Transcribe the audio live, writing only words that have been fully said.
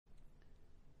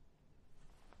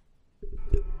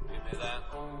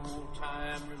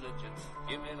old-time religion.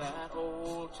 Give me that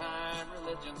old-time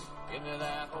religion. Give me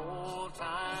that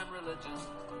old-time religion.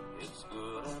 It's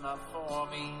good enough for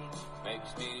me.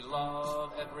 Makes me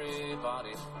love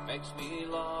everybody. Makes me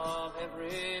love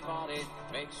everybody.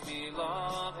 Makes me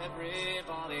love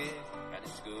everybody. And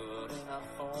it's good enough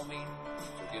for me.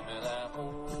 So give me that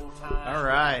old-time. All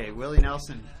right, Willie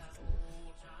Nelson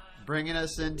bringing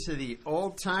us into the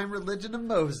old-time religion of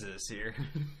Moses here.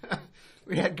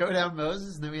 We had Go Down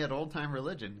Moses, and then we had old-time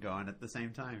religion going at the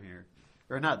same time here.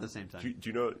 Or not at the same time. Do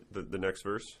you know the next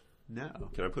verse? No.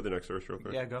 Can I put the next verse real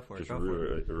quick? Yeah, go for it. Just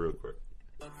real quick.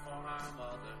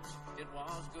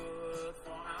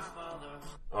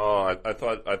 Oh, I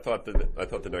thought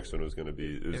the next one was going to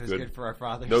be it was good for our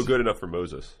fathers. No, good enough for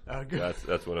Moses. Oh, good.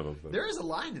 That's one of them. There is a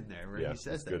line in there where he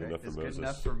says that. Right? It's good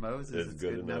enough for Moses. It's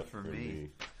good enough for me.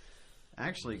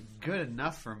 Actually, good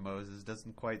enough for Moses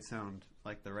doesn't quite sound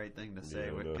like the right thing to say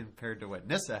compared to what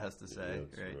Nissa has to say.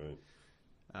 Yeah,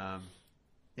 right.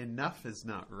 Enough is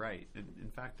not right. In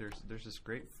fact, there's this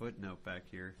great footnote back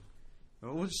here.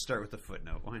 Well, we'll just start with the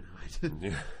footnote. Why not?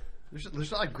 Yeah.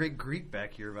 There's a lot of great Greek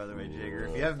back here, by the way, Jager.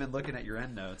 If you haven't been looking at your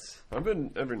endnotes. I've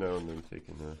been every now and then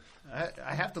taking that.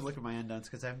 I have to look at my endnotes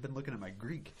because I haven't been looking at my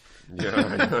Greek. Yeah,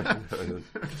 I know.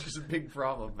 Which is a big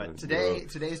problem. But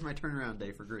today's my turnaround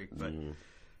day for Greek. But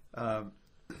on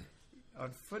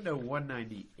footnote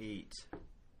 198,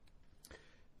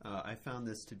 I found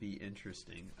this to be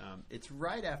interesting. It's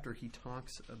right after he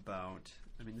talks about.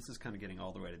 I mean, this is kind of getting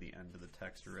all the way to the end of the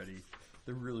text already.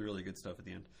 The really, really good stuff at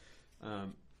the end.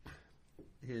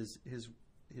 His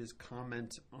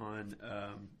comment on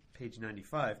page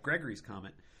 95, Gregory's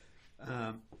comment,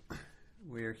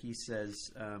 where he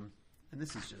says, and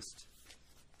this is just,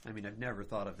 I mean, I've never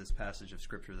thought of this passage of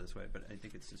Scripture this way, but I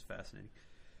think it's just fascinating.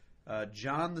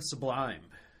 John the Sublime,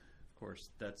 of course,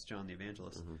 that's John the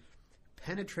Evangelist,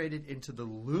 penetrated into the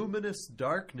luminous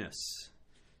darkness,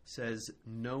 says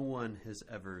no one has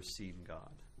ever seen God.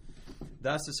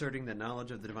 Thus asserting that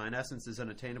knowledge of the divine essence is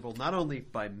unattainable not only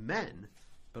by men,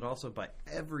 but also by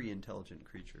every intelligent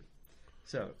creature.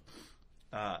 So,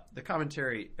 the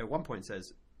commentary at one point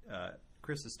says,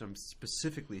 Chrysostom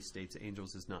specifically states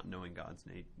angels as not knowing God's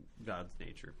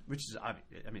nature, which is obvious.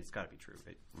 I mean, it's got to be true,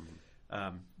 right?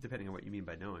 Depending on what you mean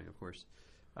by knowing, of course.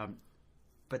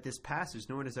 But this passage,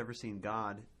 no one has ever seen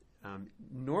God.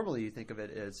 Normally, you think of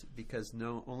it as because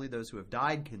only those who have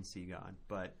died can see God,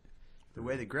 but the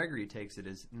way that Gregory takes it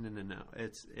is no.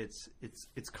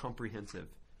 It's comprehensive.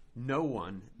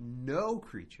 No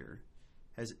creature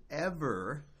has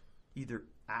ever, either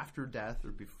after death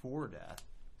or before death,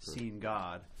 seen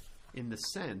God in the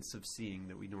sense of seeing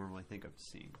that we normally think of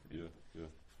seeing. Yeah.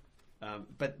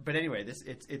 But anyway,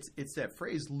 it's that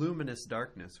phrase "luminous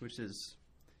darkness," which is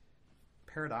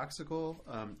paradoxical.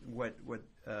 What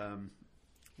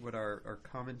our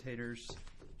commentators.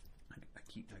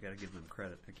 I got to give them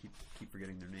credit. I keep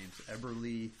forgetting their names.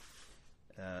 Eberly,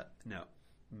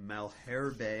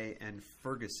 Malherbe, and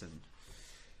Ferguson.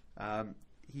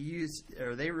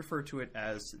 They refer to it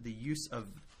as the use of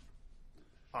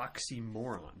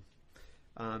oxymoron,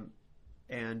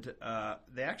 and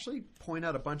they actually point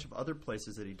out a bunch of other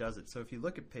places that he does it. So if you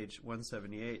look at page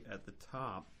 178 at the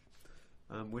top,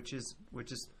 which is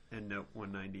and note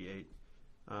 198,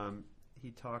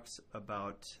 he talks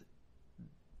about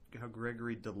how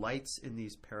Gregory delights in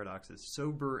these paradoxes: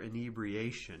 sober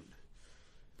inebriation,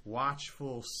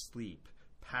 watchful sleep,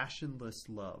 passionless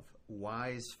love,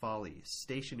 wise folly,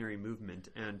 stationary movement,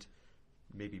 and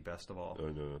maybe best of all,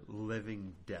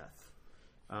 living death.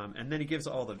 And then he gives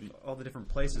all the different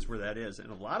places where that is,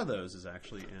 and a lot of those is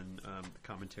actually in the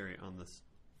commentary on the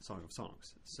Song of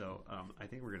Songs. So I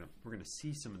think we're gonna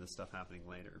see some of this stuff happening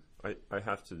later. I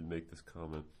have to make this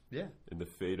comment. Yeah. In the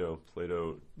Phaedo,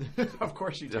 Plato, of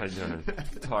course you do.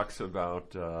 talks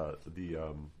about the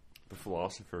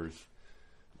philosophers.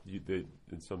 They,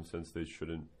 in some sense, they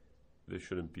shouldn't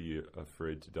be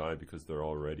afraid to die because they're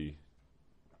already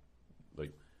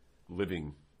like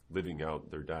living out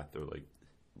their death. They're like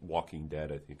walking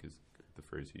dead, I think is the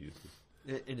phrase he uses.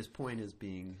 And his point is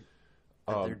being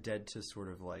that they're dead to sort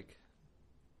of like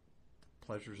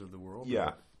pleasures of the world.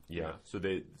 Yeah. So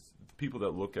people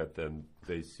that look at them,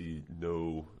 they see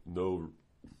no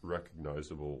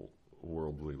recognizable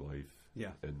worldly life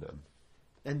in them.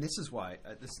 And this is why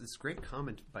this great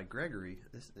comment by Gregory.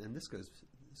 This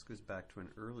goes back to an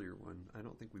earlier one. I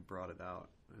don't think we brought it out,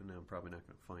 and I'm probably not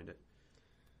going to find it.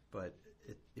 But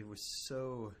it was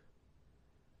so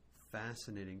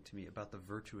fascinating to me about the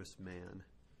virtuous man,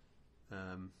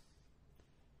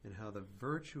 and how the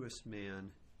virtuous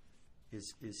man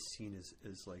is seen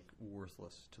as like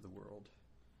worthless to the world.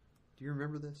 Do you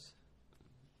remember this?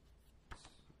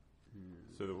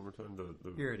 So that one more time.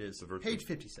 The Here it is, The virtue. page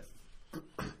 57,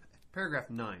 paragraph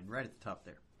 9, right at the top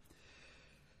there.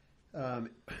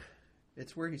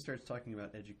 It's where he starts talking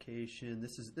about education.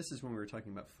 This is when we were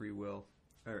talking about free will,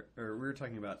 or we were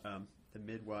talking about the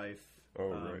midwife.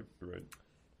 Oh, right.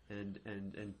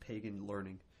 And pagan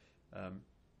learning.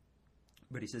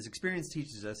 But he says, experience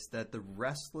teaches us that the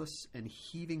restless and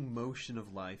heaving motion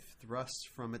of life thrusts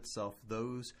from itself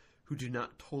those who do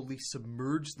not totally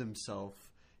submerge themselves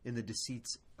in the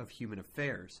deceits of human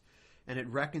affairs, and it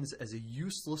reckons as a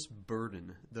useless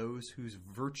burden those whose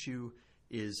virtue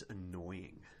is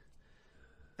annoying.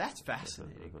 That's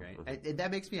fascinating, right? And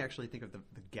that makes me actually think of the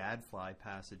gadfly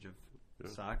passage of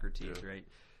Socrates, right?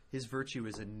 His virtue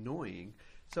is annoying.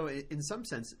 So in some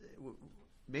sense,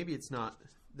 maybe it's not,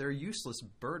 they're a useless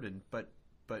burden, but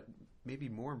maybe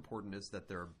more important is that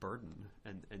they're a burden.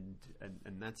 And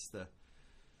that's the,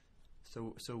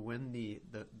 so when the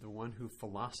one who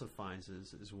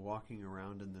philosophizes is walking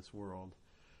around in this world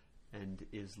and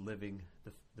is living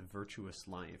the virtuous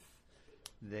life,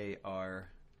 they are,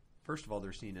 first of all,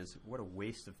 they're seen as what a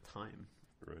waste of time.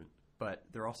 Right. But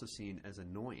they're also seen as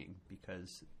annoying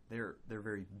because their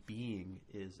very being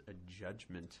is a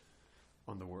judgment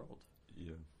on the world.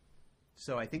 Yeah.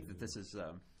 So I think that this is,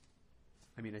 I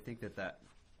think that,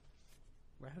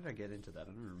 where did I get into that?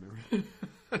 I don't remember.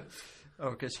 Oh,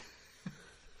 because...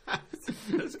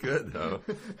 That's good, though.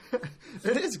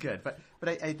 It is good, but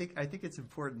I think it's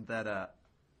important that,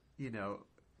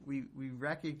 we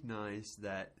recognize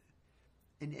that,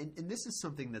 and this is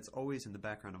something that's always in the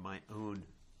background of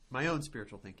my own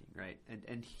spiritual thinking, right?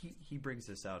 And he brings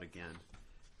this out again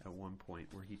at one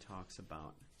point where he talks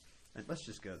about, and let's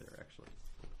just go there actually.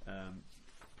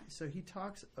 So he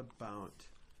talks about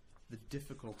the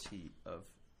difficulty of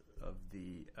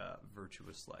the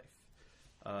virtuous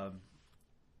life,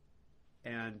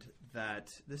 and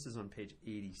that this is on page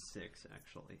 86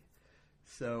 actually.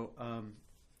 So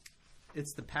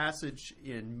it's the passage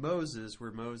in Moses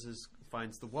where Moses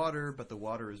finds the water, but the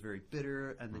water is very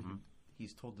bitter, and then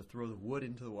he's told to throw the wood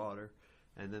into the water,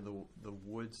 and then the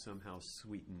wood somehow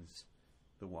sweetens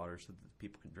the water so that the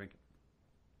people can drink it.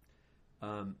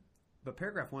 But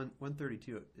paragraph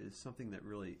 132 is something that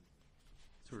really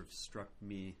sort of struck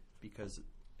me because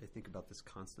I think about this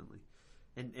constantly.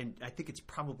 And I think it's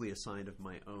probably a sign of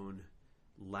my own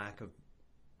lack of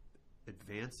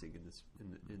advancing in this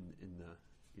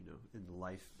in the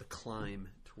life, the climb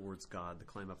towards God, the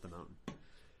climb up the mountain.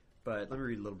 But let me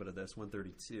read a little bit of this,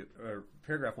 132, or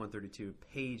paragraph 132,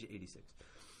 page 86.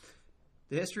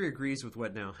 The history agrees with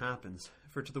what now happens.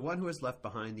 For to the one who has left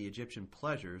behind the Egyptian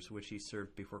pleasures which he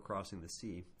served before crossing the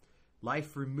sea,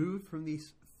 life removed from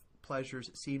these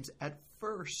pleasures seems at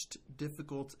first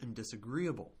difficult and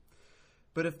disagreeable.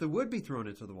 But if the wood be thrown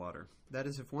into the water, that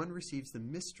is, if one receives the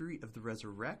mystery of the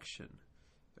resurrection,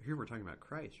 here we're talking about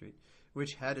Christ, right,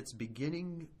 which had its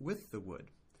beginning with the wood.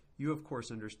 You, of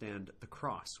course, understand the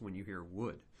cross when you hear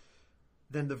wood.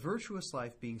 Then the virtuous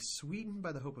life, being sweetened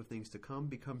by the hope of things to come,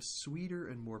 becomes sweeter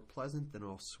and more pleasant than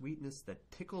all sweetness that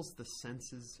tickles the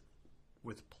senses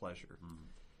with pleasure.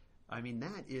 I mean,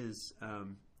 that is,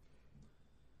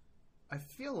 I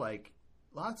feel like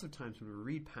lots of times when we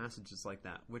read passages like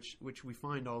that, which we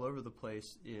find all over the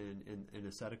place in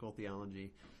ascetical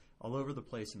theology, all over the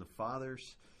place in the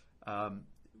Fathers,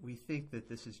 we think that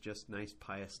this is just nice,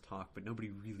 pious talk, but nobody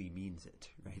really means it,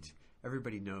 right?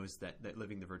 Everybody knows that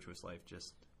living the virtuous life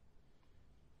just,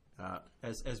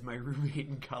 as my roommate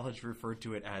in college referred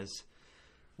to it as,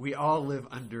 we all live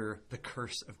under the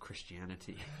curse of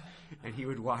Christianity. And he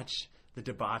would watch the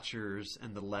debauchers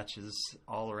and the leches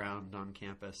all around on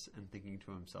campus and thinking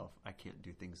to himself, I can't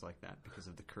do things like that because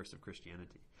of the curse of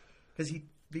Christianity.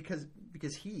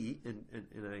 Because he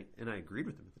and I agreed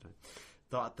with him at the time,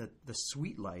 thought that the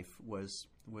sweet life was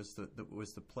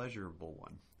the pleasurable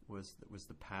one, was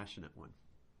the passionate one.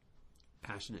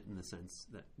 Passionate in the sense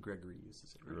that Gregory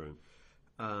uses it,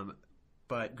 right?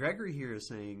 But Gregory here is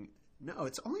saying, no,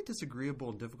 it's only disagreeable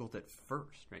and difficult at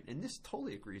first, right? And this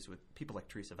totally agrees with people like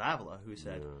Teresa of Avila, who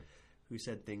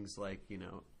said things like,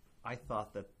 I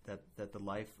thought that the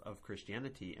life of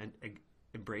Christianity and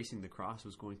embracing the cross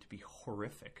was going to be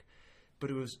horrific,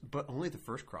 but only the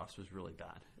first cross was really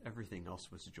bad. Everything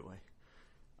else was joy.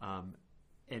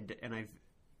 And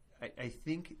I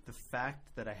think the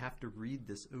fact that I have to read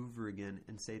this over again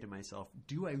and say to myself,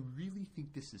 do I really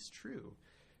think this is true,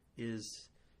 is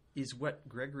what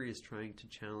Gregory is trying to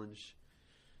challenge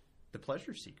the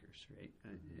pleasure seekers, right?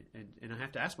 And I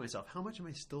have to ask myself, how much am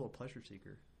I still a pleasure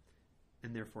seeker?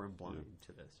 And therefore I'm blind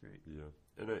to this, right? Yeah.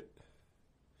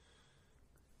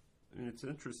 And mean, it's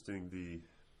interesting.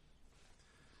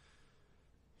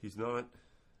 He's not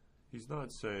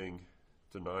saying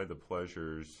deny the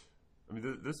pleasures. I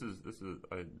mean, this is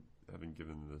I haven't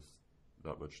given this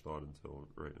that much thought until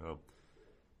right now.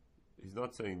 He's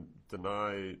not saying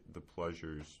deny the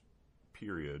pleasures,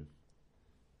 period,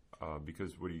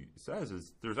 because what he says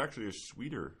is there's actually a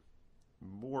sweeter,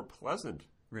 more pleasant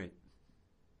Right.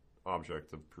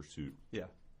 object of pursuit. Yeah.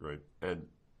 Right. And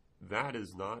that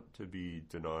is not to be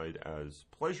denied as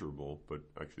pleasurable, but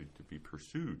actually to be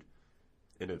pursued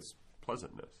in its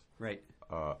pleasantness. Right.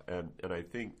 And I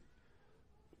think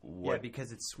Yeah,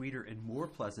 because it's sweeter and more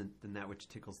pleasant than that which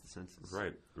tickles the senses.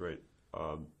 Right.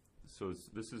 So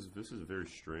this is a very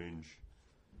strange,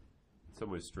 in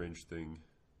some ways, strange thing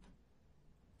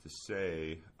to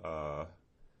say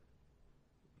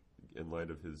in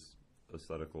light of his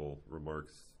ascetical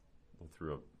remarks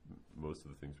throughout most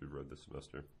of the things we've read this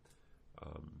semester.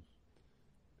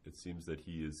 It seems that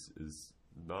he is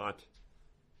not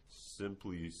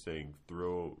simply saying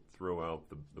throw out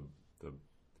the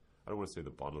I don't want to say the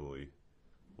bodily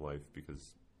life,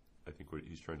 because I think what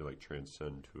he's trying to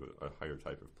transcend to a higher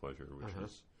type of pleasure, which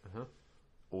is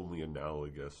only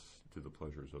analogous to the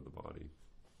pleasures of the body.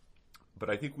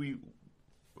 But I think we,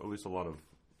 at least a lot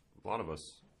of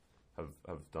us,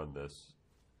 have done this.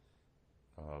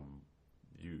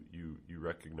 You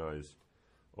recognize,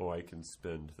 I can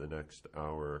spend the next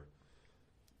hour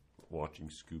watching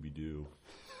Scooby-Doo,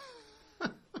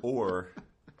 or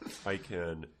I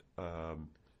can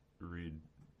read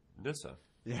Nissa.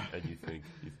 Yeah. And you think,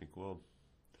 well,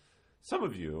 some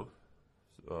of you,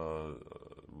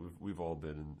 we've all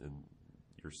been in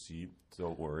your seat.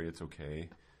 Don't worry, it's okay.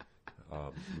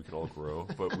 We can all grow,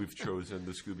 but we've chosen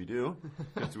the Scooby-Doo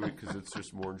because it's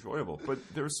just more enjoyable. But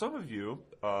there are some of you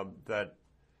that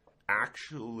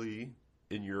actually,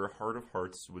 in your heart of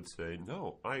hearts, would say,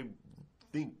 no, I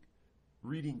think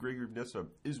reading Gregory of Nyssa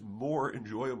is more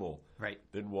enjoyable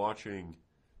than watching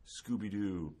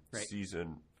Scooby-Doo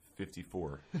season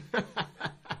 54.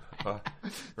 The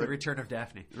Return of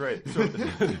Daphne. Right. So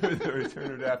the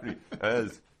Return of Daphne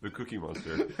as the Cookie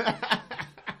Monster.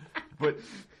 But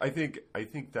I think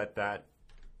that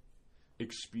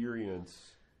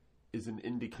experience is an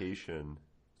indication,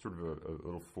 sort of a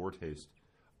little foretaste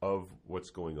of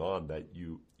what's going on, that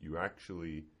you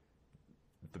actually,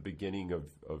 at the beginning of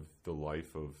the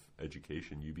life of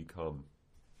education, you become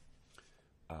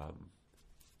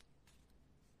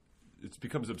it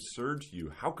becomes absurd to you.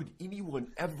 How could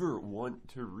anyone ever want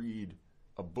to read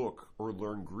a book or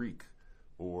learn Greek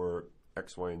or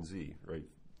X, Y, and Z, right?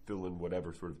 Fill in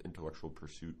whatever sort of intellectual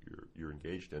pursuit you're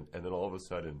engaged in. And then all of a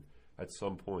sudden, at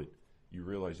some point, you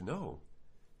realize, no,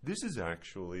 this is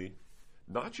actually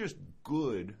not just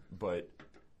good, but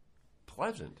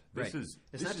pleasant.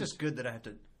 It's not just good that I have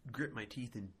to grit my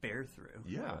teeth and bear through.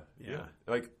 Yeah.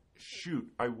 Like, shoot,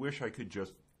 I wish I could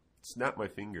just snap my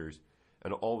fingers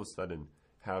and all of a sudden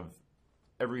have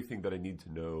everything that I need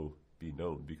to know be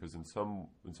known. Because in some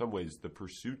ways, the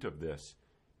pursuit of this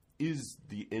is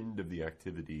the end of the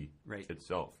activity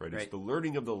itself, right? It's the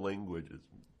learning of the language.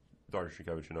 Dr.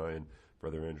 Sienkiewicz and I and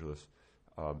Brother Angelus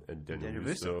and Daniel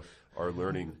Russo are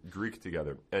learning Greek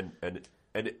together. And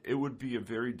it would be a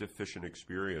very deficient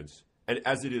experience. And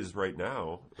as it is right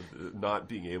now, not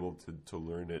being able to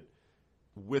learn it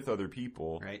with other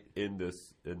people in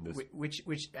this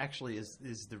which actually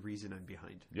is the reason I'm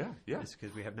behind. Yeah. It's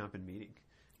because we have not been meeting.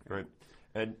 Right.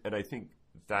 And I think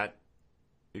that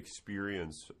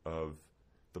experience of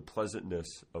the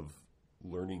pleasantness of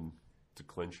learning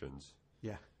declensions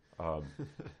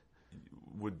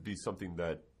would be something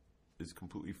that is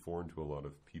completely foreign to a lot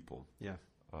of people. Yeah.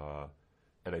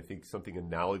 And I think something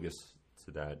analogous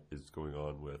to that is going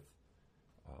on with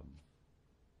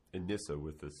in Nyssa,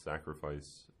 with the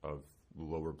sacrifice of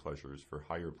lower pleasures for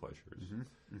higher pleasures.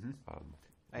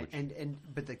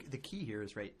 But the key here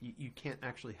is you can't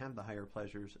actually have the higher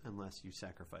pleasures unless you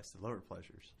sacrifice the lower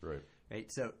pleasures. Right.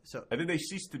 So and then they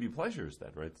cease to be pleasures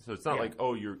then, right? So it's not like,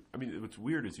 what's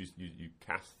weird is you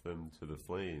cast them to the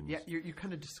flames. Yeah, you're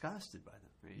kind of disgusted by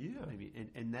them, right? Yeah. I mean,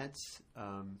 and that's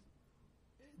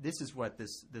this is what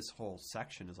this whole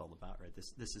section is all about, right?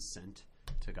 This is sent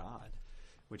to God,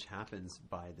 which happens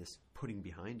by this putting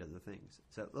behind other things.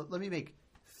 So let me make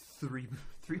three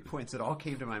points that all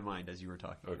came to my mind as you were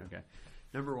talking. Okay.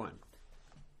 Number one,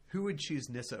 who would choose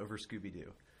Nyssa over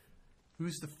Scooby-Doo?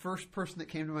 Who's the first person that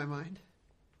came to my mind?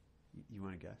 You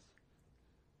want to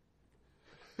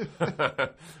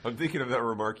guess? I'm thinking of that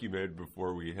remark you made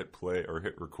before we hit play or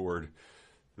hit record.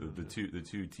 The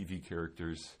two TV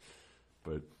characters,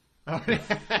 but no, okay.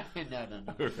 No,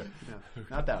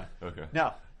 not that one. Okay.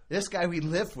 No, this guy we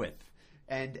live with.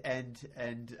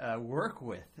 and work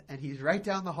with, and he's right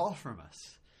down the hall from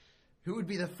us. Who would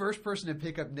be the first person to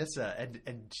pick up Nyssa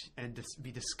and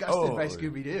be disgusted by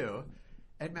Scooby-Doo?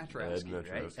 Ed Maturowski,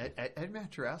 right? Ed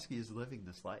Maturowski is living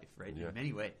this life, right? Yeah. In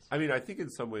many ways. I mean, I think in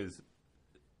some ways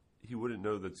he wouldn't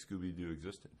know that Scooby-Doo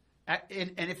existed. And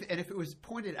if it was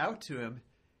pointed out to him,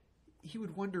 he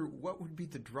would wonder what would be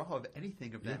the draw of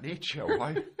anything of that nature.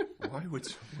 Yeah, why would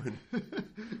someone...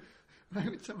 Why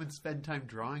would someone spend time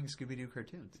drawing Scooby-Doo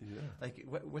cartoons? Yeah. Like,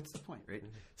 what's the point, right?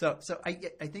 So I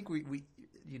think we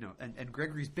you know, and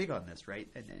Gregory's big on this, right?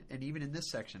 And even in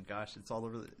this section, gosh, it's all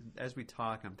over. As we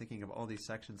talk, I'm thinking of all these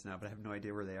sections now, but I have no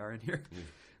idea where they are in here.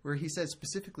 Where he says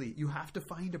specifically, you have to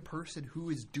find a person who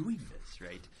is doing this,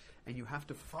 right? And you have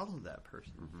to follow that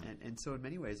person. And so in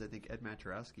many ways, I think Ed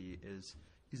Maturowski is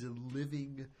a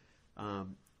living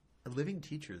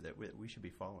teacher that we should be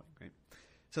following, right?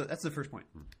 So that's the first point.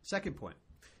 Second point,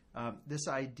 this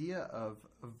idea of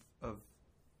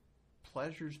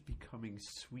pleasures becoming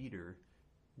sweeter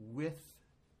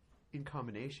in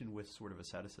combination with sort of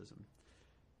asceticism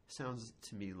sounds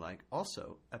to me like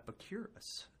also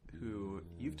Epicurus, who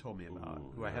you've told me about,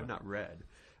 who I have not read,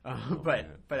 but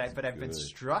I've been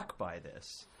struck by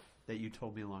this that you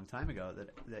told me a long time ago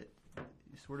that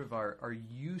sort of our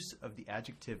use of the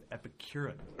adjective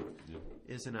Epicurean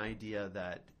is an idea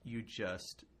that you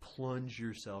just plunge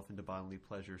yourself into bodily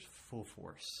pleasures full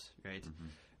force, right?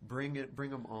 Bring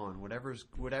them on.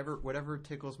 Whatever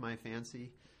tickles my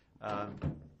fancy,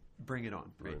 bring it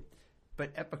on, right?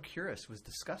 But Epicurus was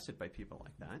disgusted by people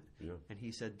like that, and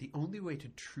he said the only way to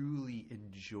truly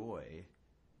enjoy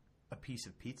a piece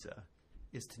of pizza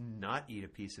is to not eat a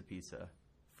piece of pizza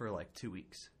for like 2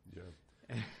 weeks.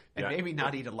 And maybe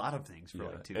not eat a lot of things for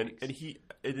like 2 weeks. And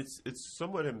it's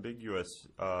somewhat ambiguous,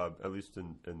 at least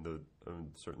in the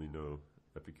I'm certainly no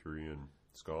Epicurean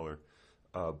scholar,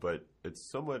 but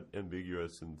it's somewhat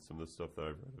ambiguous in some of the stuff that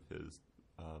I've read of his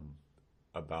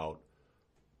about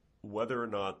whether or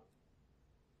not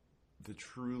the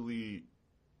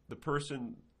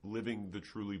person living the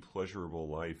truly pleasurable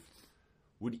life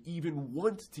would even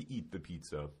want to eat the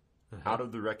pizza out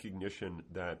of the recognition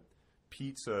that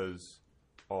pizzas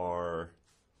are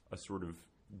a sort of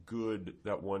good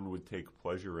that one would take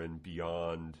pleasure in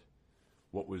beyond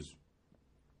what was,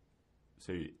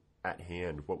 say, at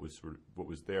hand, what was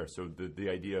there. So the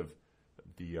idea of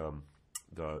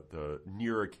the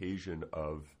near occasion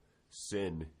of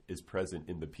sin is present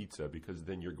in the pizza, because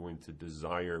then you're going to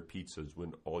desire pizzas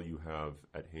when all you have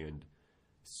at hand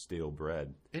is stale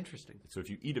bread. Interesting. So if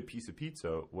you eat a piece of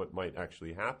pizza, what might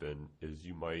actually happen is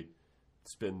you might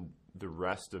spend the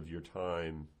rest of your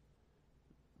time,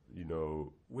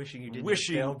 wishing you didn't have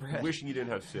stale bread. Wishing you didn't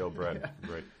have stale bread,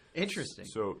 right? Interesting.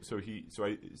 So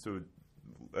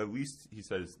at least he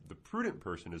says the prudent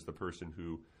person is the person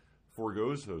who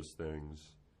forgoes those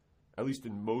things, at least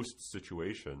in most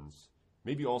situations.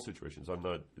 Maybe all situations.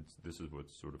 This is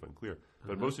what's sort of unclear.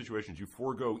 But in most situations, you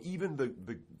forego even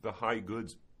the high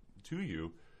goods to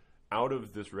you out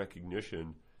of this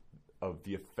recognition of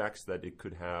the effects that it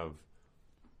could have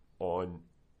on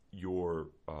your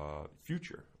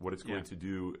future, what it's going to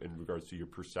do in regards to your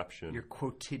perception. Your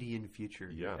quotidian future,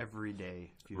 your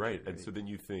everyday future. Right, and so then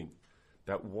you think,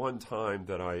 that one time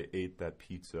that I ate that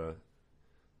pizza,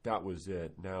 that was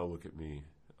it. Now look at me.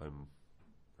 I'm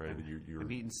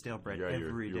eating stale bread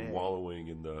every day. You're wallowing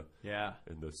in the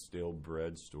stale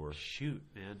bread store. Shoot,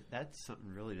 man, that's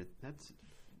something really that's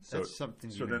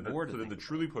something. So then the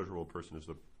truly pleasurable person is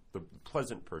the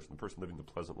pleasant person. The person living the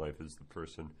pleasant life is the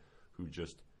person who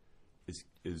just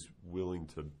is willing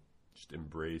to just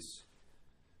embrace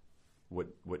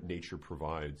what nature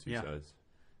provides. He says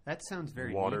that sounds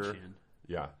very water. Nietzschean.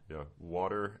 Yeah,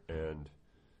 water and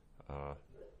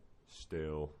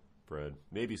stale bread,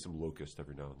 maybe some locust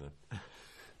every now and then.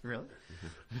 Really?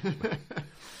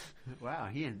 Wow,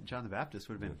 he and John the Baptist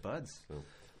would have been buds.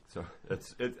 So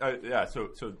it's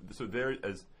So there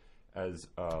as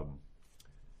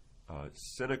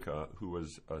Seneca, who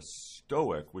was a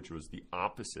Stoic, which was the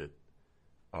opposite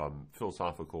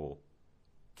philosophical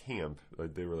camp.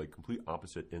 They were like complete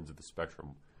opposite ends of the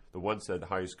spectrum. The one said the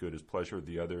highest good is pleasure.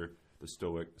 The other, the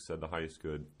Stoic, said the highest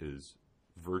good is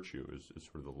virtue, is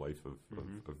sort of the life of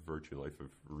virtue, life of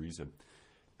reason.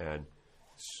 And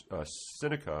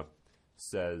Seneca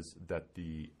says that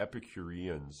the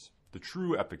Epicureans, the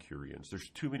true Epicureans, there's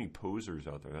too many posers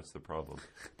out there. That's the problem.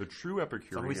 The true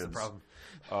Epicureans, it's always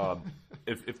the problem.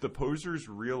 if the posers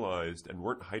realized and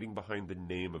weren't hiding behind the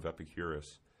name of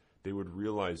Epicurus, they would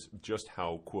realize just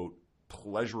how, quote,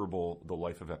 pleasurable the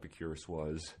life of Epicurus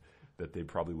was, that they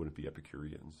probably wouldn't be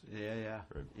Epicureans. Yeah.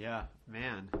 Right. Yeah,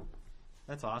 man.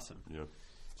 That's awesome. Yeah.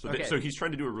 So, Okay. so he's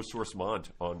trying to do a ressourcement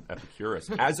on Epicurus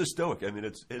as a Stoic. I mean,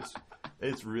 it's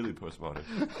really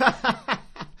postmodern.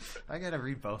 I got to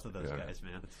read both of those Yeah. guys,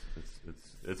 man.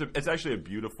 It's actually a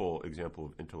beautiful example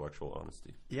of intellectual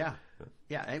honesty. Yeah.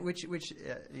 Which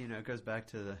goes back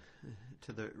to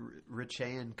the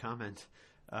Richean comment.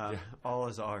 All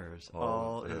is ours.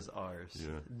 All is ours.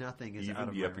 Yeah. Nothing is Even out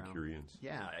of the my realm. Epicureans.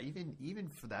 Yeah, even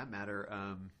for that matter,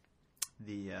 oh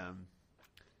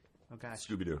gosh,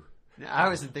 Scooby Doo. No, I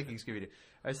wasn't thinking Scooby Doo.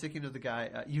 I was thinking of the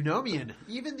guy Eunomian.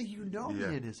 Even the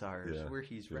Eunomian is ours, where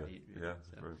he's right. Yeah.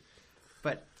 So. Right.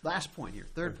 But last point here,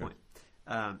 third point.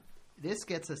 This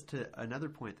gets us to another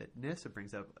point that Nissa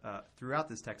brings up throughout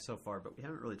this text so far, but we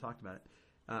haven't really talked about it.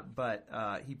 But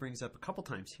he brings up a couple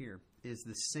times here is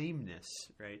the sameness,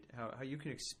 right? How you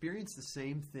can experience the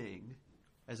same thing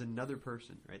as another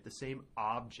person, right? The same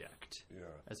object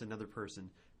as another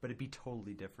person, but it'd be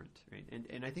totally different, right?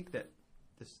 And I think that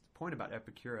this point about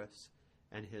Epicurus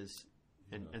and his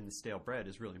and the stale bread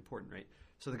is really important, right?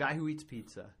 So the guy who eats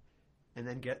pizza and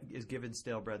then is given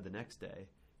stale bread the next day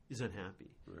is unhappy,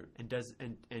 Right.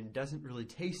 and doesn't really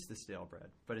taste the stale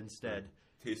bread, but instead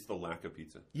Taste the lack of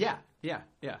pizza. yeah,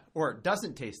 or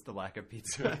doesn't taste the lack of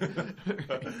pizza.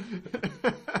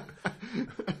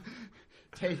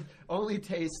 Only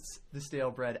tastes the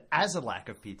stale bread as a lack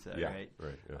of pizza, right?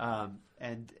 Right. Yeah.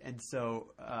 And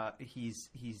so he's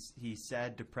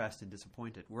sad, depressed, and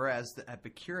disappointed. Whereas the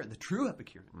Epicurean, the true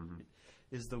Epicurean,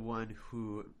 is the one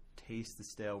who tastes the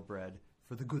stale bread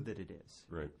for the good that it is.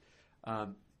 Right.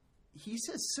 He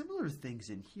says similar things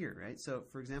in here, right? So,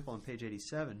 for example, on page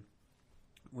 87,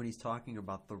 when he's talking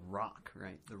about the rock,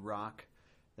 right? The rock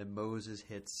that Moses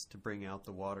hits to bring out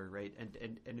the water, right?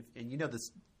 And you know this,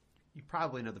 you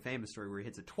probably know the famous story where he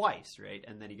hits it twice, right?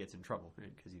 And then he gets in trouble,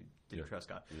 right? Because he didn't trust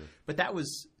God. Yeah. But that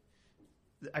was,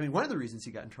 I mean, one of the reasons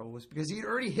he got in trouble was because he had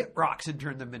already hit rocks and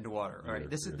turned them into water. All right,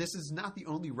 this is not the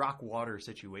only rock water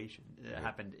situation that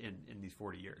happened in these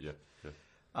 40 years. Yeah.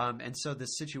 And so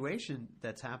this situation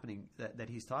that's happening that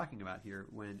he's talking about here,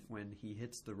 when he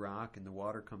hits the rock and the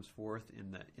water comes forth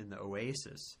in the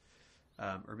oasis,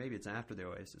 or maybe it's after the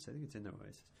oasis. I think it's in the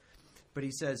oasis. But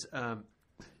he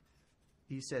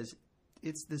says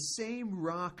it's the same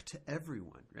rock to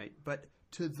everyone, right? But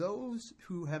to those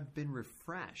who have been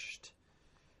refreshed,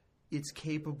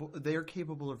 they're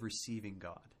capable of receiving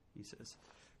God, he says.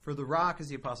 For the rock, as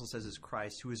the apostle says, is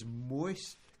Christ, who is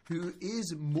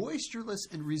moistureless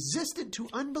and resistant to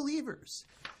unbelievers.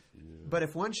 Yeah. But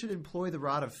if one should employ the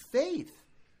rod of faith,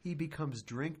 he becomes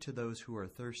drink to those who are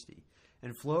thirsty,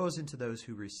 and flows into those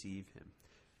who receive him.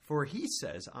 For he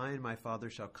says, I and my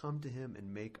Father shall come to him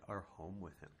and make our home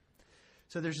with him.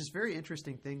 So there's this very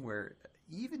interesting thing where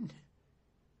even,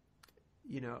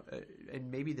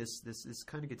 and maybe this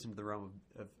kind of gets into the realm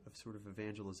of sort of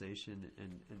evangelization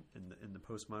in the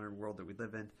postmodern world that we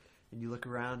live in. And you look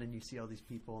around and you see all these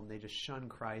people and they just shun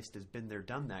Christ as been there,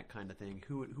 done that kind of thing.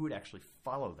 Who would actually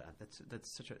follow that?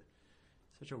 That's such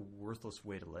a worthless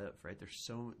way to live, right?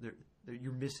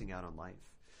 You're missing out on life.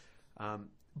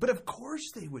 But of course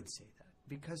they would say that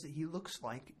because he looks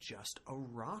like just a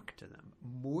rock to them,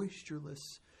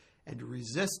 moistureless and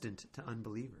resistant to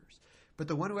unbelievers. But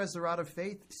the one who has the rod of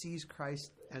faith sees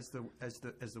Christ as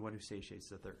the one who satiates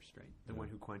the thirst, right? The one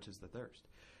who quenches the thirst.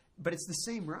 But it's the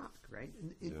same rock, right?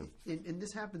 And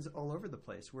this happens all over the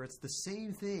place, where it's the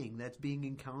same thing that's being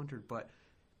encountered, but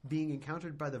being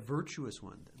encountered by the virtuous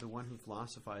one, the one who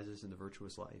philosophizes in the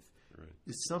virtuous life, right.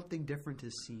 Is something different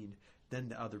is seen than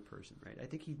the other person, right? I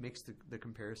think he makes the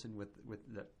comparison with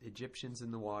the Egyptians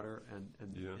in the water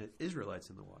and Israelites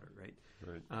in the water, right?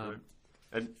 Right.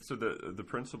 And so the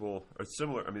principle is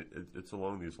similar. I mean, it's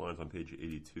along these lines on page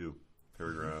 82,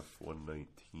 paragraph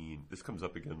 119. This comes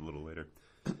up again a little later.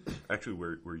 Actually,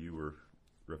 where you were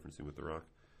referencing with the rock,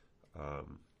 paragraph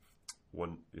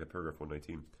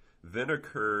 119. Then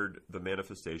occurred the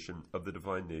manifestation of the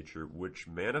divine nature, which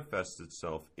manifests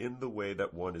itself in the way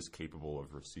that one is capable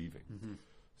of receiving. Mm-hmm.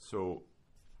 So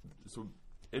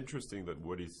interesting that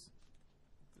what he's.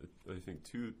 I think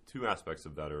two aspects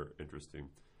of that are interesting.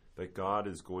 That God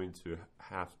is going to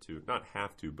not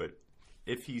have to, but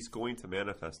if he's going to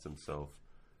manifest himself,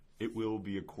 it will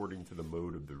be according to the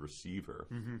mode of the receiver.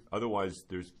 Mm-hmm. Otherwise,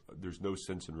 there's no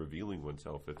sense in revealing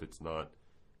oneself if it's not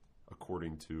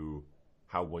according to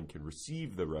how one can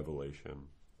receive the revelation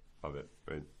of it.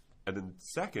 Right? And then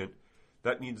second,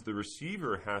 that means the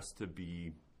receiver has to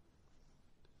be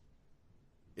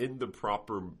in the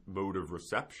proper mode of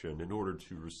reception in order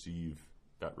to receive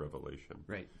that revelation.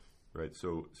 Right. Right.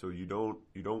 So you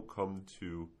don't come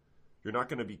to, you're not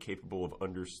going to be capable of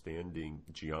understanding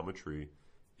geometry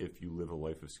if you live a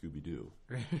life of Scooby-Doo.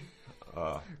 Right.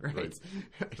 Right.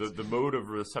 The mode of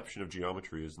reception of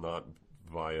geometry is not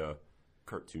via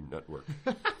Cartoon Network.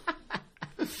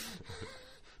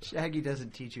 Shaggy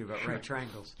doesn't teach you about right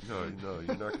triangles. No,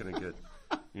 you're not going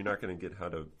to get how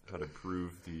to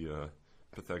prove the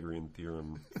Pythagorean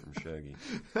theorem from Shaggy.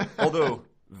 Although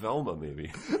Velma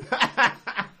maybe.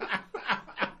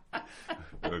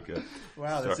 Okay.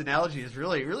 Wow, this analogy is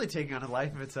really taking on a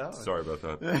life of its own. Sorry about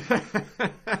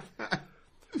that.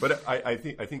 But I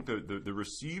think the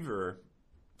receiver,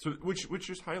 so which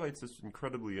just highlights this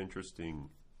incredibly interesting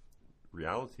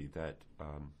reality that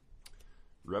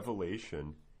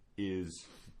revelation is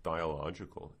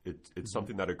dialogical. It's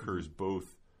something that occurs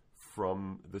both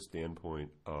from the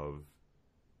standpoint of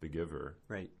the giver,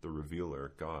 right, the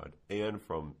revealer, God, and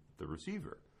from the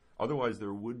receiver. Otherwise,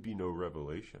 there would be no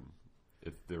revelation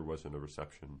if there wasn't a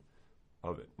reception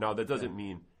of it. Now, that doesn't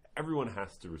mean everyone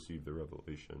has to receive the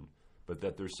revelation, but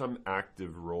that there's some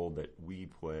active role that we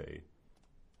play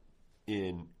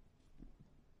in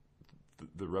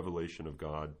the revelation of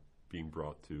God being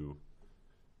brought to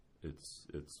its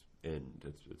end,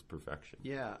 its perfection.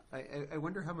 Yeah, I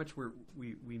wonder how much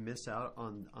we miss out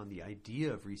on the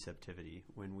idea of receptivity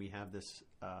when we have this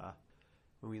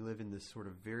when we live in this sort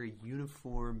of very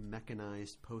uniform,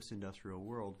 mechanized, post-industrial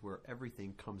world where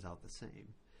everything comes out the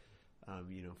same,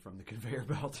 from the conveyor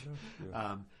belt.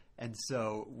 Yeah. And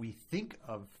so we think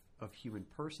of human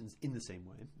persons in the same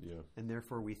way. Yeah. And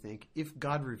therefore we think if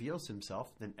God reveals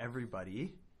himself, then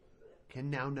everybody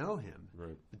can now know him.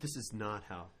 Right. But this is not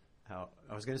how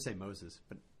I was going to say Moses,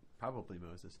 but probably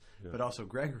Moses, but also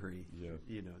Gregory,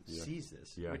 sees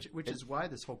this, which is why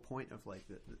this whole point of like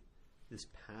this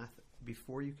path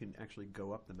before you can actually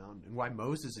go up the mountain, and why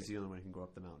Moses is the only one who can go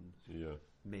up the mountain,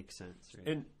 makes sense. Right?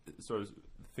 And so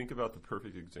think about the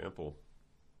perfect example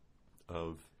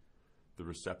of the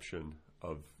reception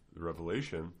of the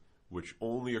revelation, which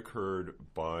only occurred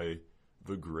by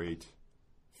the great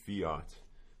fiat.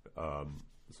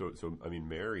 So I mean,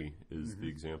 Mary is the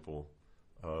example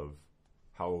of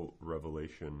how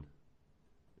revelation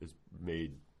is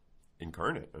made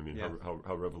incarnate. I mean,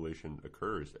 how revelation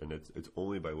occurs, and it's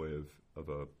only by way of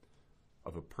a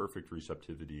perfect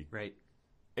receptivity, right?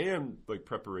 And like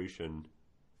preparation,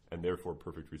 and therefore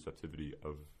perfect receptivity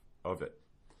of it,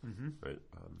 right?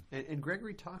 And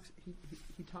Gregory talks.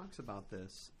 He talks about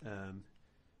this.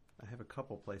 I have a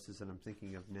couple places that I'm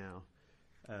thinking of now,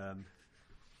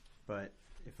 but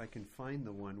if I can find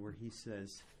the one where he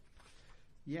says,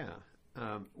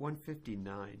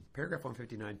 159, paragraph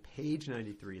 159, page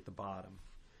 93 at the bottom.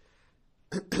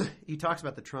 He talks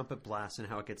about the trumpet blast and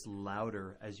how it gets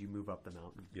louder as you move up the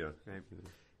mountain. Yeah. Right? Yeah.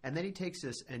 And then he takes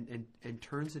this and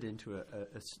turns it into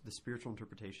the spiritual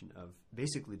interpretation of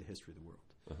basically the history of the world,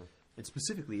 and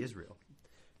specifically Israel,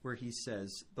 where he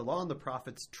says, the law and the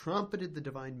prophets trumpeted the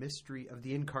divine mystery of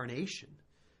the incarnation,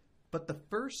 but the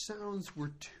first sounds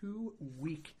were too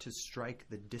weak to strike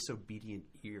the disobedient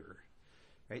ear.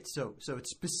 Right? So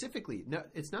it's specifically,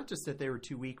 it's not just that they were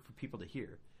too weak for people to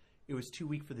hear. It was too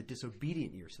weak for the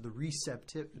disobedient ear. So the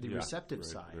receptive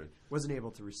side wasn't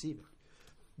able to receive it.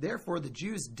 Therefore, the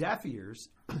Jews' deaf ears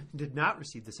did not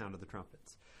receive the sound of the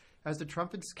trumpets. As the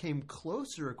trumpets came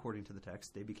closer, according to the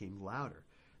text, they became louder.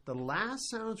 The last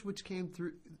sounds which came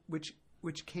through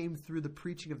the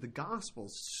preaching of the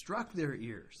Gospels struck their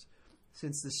ears,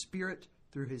 since the Spirit,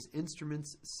 through his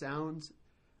instruments, sounds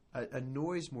a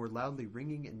noise more loudly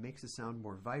ringing and makes a sound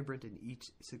more vibrant in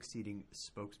each succeeding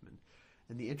spokesman.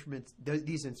 And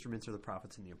these instruments are the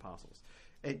prophets and the apostles.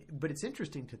 But it's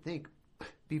interesting to think,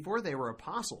 before they were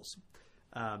apostles,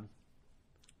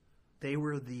 they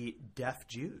were the deaf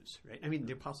Jews, right? I mean,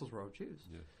 the apostles were all Jews.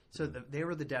 Yeah. So they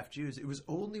were the deaf Jews. It was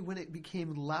only when it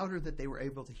became louder that they were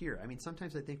able to hear. I mean,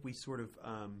 sometimes I think we sort of,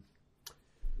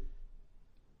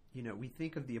 we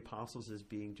think of the apostles as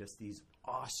being just these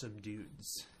awesome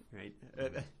dudes, right?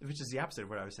 Which is the opposite of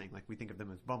what I was saying. Like, we think of them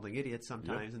as bumbling idiots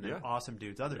sometimes and then awesome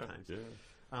dudes other times. Yeah.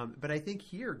 But I think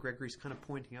here Gregory's kind of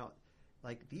pointing out,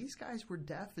 like, these guys were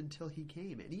deaf until he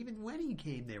came. And even when he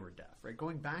came, they were deaf, right?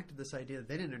 Going back to this idea that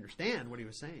they didn't understand what he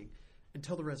was saying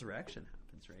until the resurrection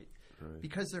happens, right?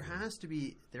 Because there has to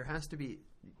be,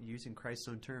 using Christ's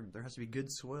own term, there has to be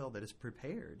good soil that is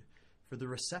prepared for the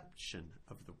reception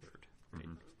of the word, right?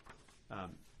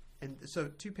 And so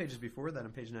 2 pages before that,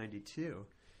 on page 92,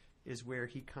 is where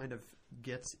he kind of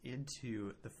gets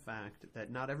into the fact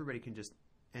that not everybody can just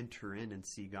enter in and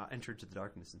see God, enter into the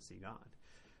darkness and see God.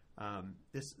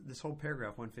 This whole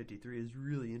paragraph 153 is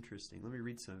really interesting. Let me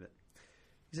read some of it.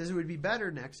 He says, it would be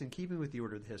better next, in keeping with the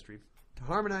order of the history, to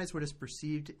harmonize what is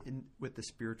perceived with the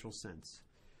spiritual sense.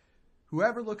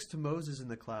 Whoever looks to Moses in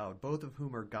the cloud, both of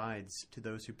whom are guides to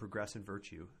those who progress in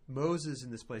virtue. Moses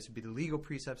in this place would be the legal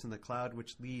precepts, and the cloud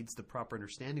which leads the proper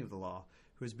understanding of the law,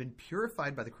 who has been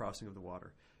purified by the crossing of the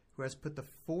water, who has put the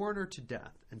foreigner to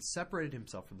death and separated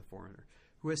himself from the foreigner,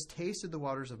 who has tasted the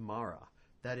waters of Marah,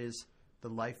 that is, the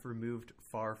life removed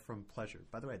far from pleasure.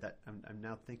 By the way, that I'm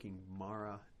now thinking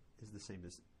Marah is the same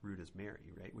as root as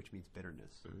Mary, right? Which means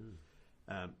bitterness.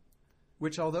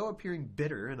 Which, although appearing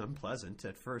bitter and unpleasant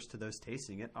at first to those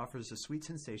tasting it, offers a sweet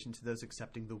sensation to those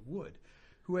accepting the wood,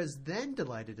 who has then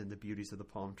delighted in the beauties of the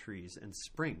palm trees and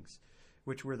springs,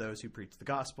 which were those who preached the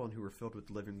gospel and who were filled with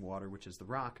living water, which is the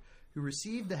rock, who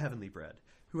received the heavenly bread,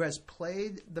 who has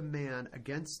played the man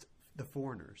against the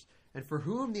foreigners, and for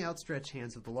whom the outstretched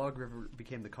hands of the lawgiver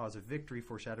became the cause of victory,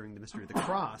 foreshadowing the mystery of the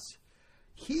cross.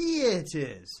 He it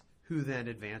is who then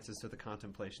advances to the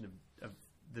contemplation of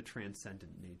the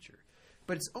transcendent nature.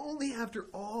 But it's only after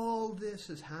all this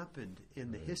has happened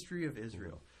in the history of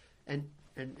Israel, and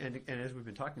as we've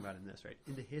been talking about in this, right,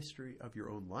 in the history of your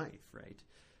own life, right,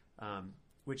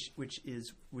 which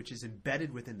is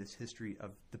embedded within this history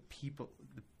of the people,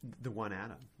 the one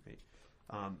Adam, right.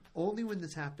 Only when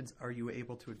this happens are you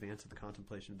able to advance to the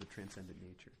contemplation of the transcendent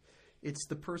nature. It's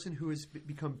the person who has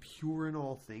become pure in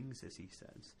all things, as he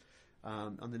says.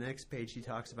 On the next page, he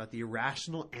talks about the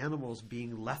irrational animals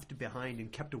being left behind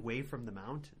and kept away from the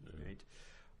mountain. Right?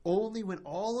 Only when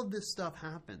all of this stuff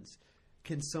happens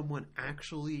can someone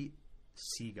actually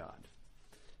see God.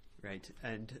 Right?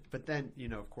 But then,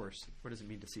 of course, what does it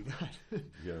mean to see God?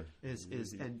 Yeah.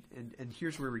 And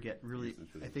here's where we get really,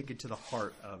 I think, into the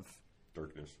heart of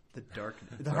darkness. The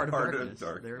heart of darkness.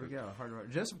 Darkness. There we go. Heart of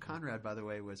darkness. Joseph Conrad, by the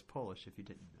way, was Polish. If you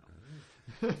didn't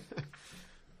know.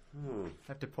 I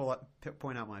have to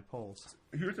point out my polls.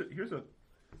 Here's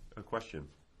a question.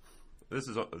 This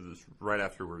is right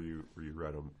after where you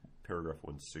read on paragraph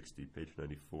 160, page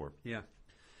 94. Yeah.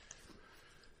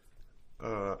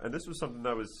 And this was something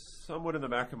that was somewhat in the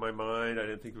back of my mind. I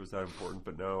didn't think it was that important,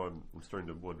 but now I'm starting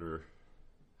to wonder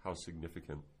how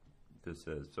significant this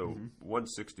is. So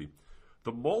 160,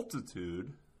 the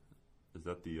multitude, is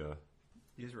that the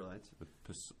Israelites? The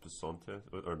Pesonte?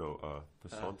 Or no,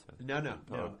 Pesonte.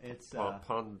 No. It's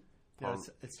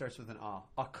it starts with an A.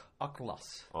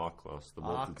 Aklas. Aklas, the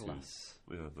multitude. Aklas.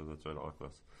 Yeah, that's right,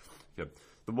 Aklas. Yeah.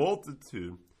 The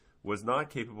multitude was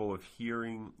not capable of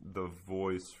hearing the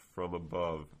voice from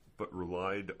above, but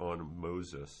relied on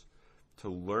Moses to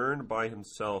learn by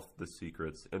himself the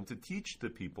secrets and to teach the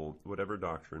people whatever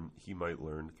doctrine he might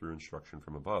learn through instruction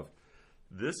from above.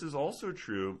 This is also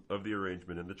true of the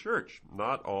arrangement in the church.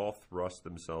 Not all thrust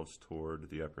themselves toward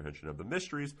the apprehension of the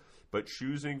mysteries, but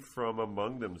choosing from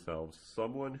among themselves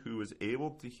someone who is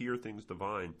able to hear things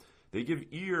divine, they give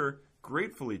ear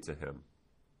gratefully to him,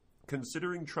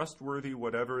 considering trustworthy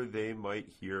whatever they might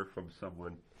hear from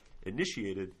someone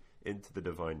initiated into the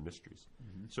divine mysteries.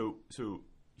 So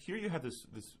here you have this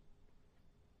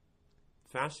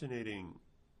fascinating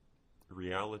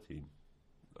reality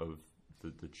of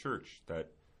the church,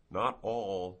 that not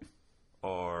all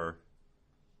are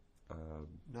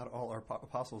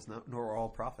apostles, nor are all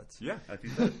prophets. Yeah, as he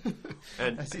said,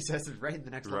 and as he says it right in the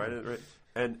next line. Right.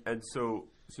 And so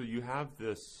you have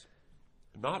this.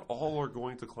 Not all are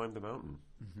going to climb the mountain,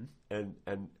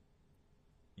 and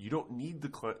you don't need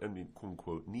quote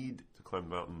unquote need to climb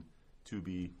the mountain to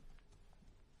be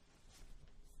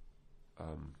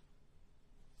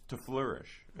to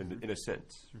flourish in a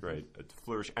sense, right? To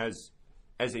flourish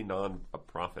as a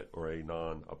non-prophet or a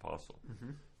non-apostle.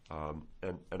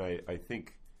 And I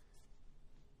think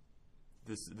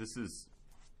this is,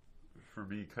 for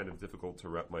me, kind of difficult to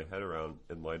wrap my head around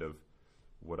in light of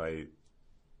what I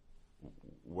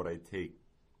take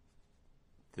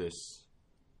this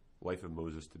life of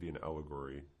Moses to be an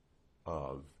allegory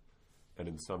of, and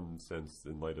in some sense,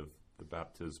 in light of the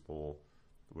baptismal,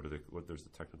 there's the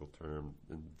technical term,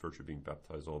 in virtue of being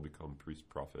baptized, all become priest,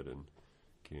 prophet, and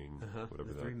king, whatever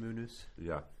the that. Three munus.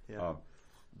 Yeah.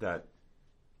 That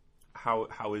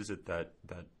how is it that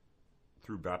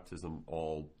through baptism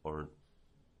all aren't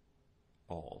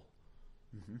all?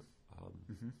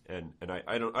 And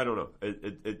I don't know.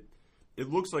 It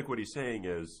looks like what he's saying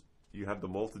is you have the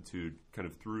multitude kind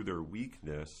of through their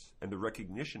weakness and the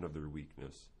recognition of their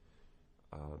weakness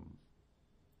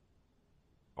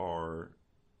are,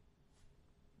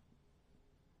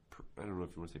 I don't know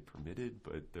if you want to say permitted,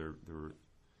 but they're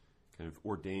kind of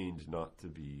ordained not to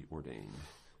be ordained.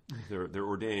 They're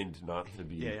ordained not to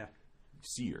be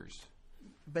seers.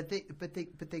 But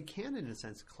they can, in a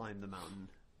sense, climb the mountain.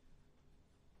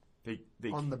 They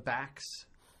on the backs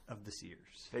of the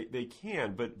seers. They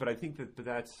can, but I think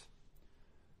that's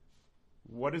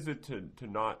what is it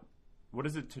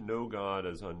to know God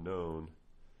as unknown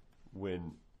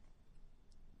when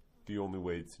the only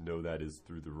way to know that is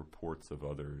through the reports of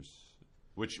others?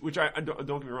 Which I don't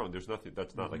get me wrong. There's nothing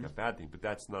that's not like a bad thing, but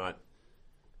that's not.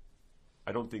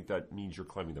 I don't think that means you're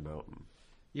climbing the mountain.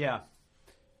 Yeah,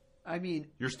 I mean,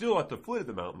 you're still at the foot of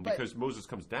the mountain but, because Moses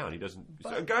comes down. He doesn't.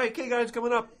 Okay, guys,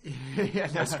 coming up. Yeah,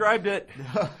 no. I described it.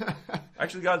 No.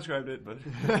 Actually, God described it, but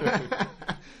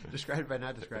described by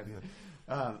not describing it.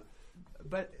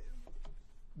 But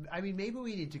I mean, maybe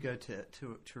we need to go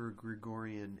to a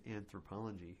Gregorian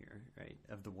anthropology here, right?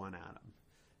 Of the one atom,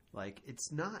 like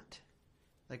it's not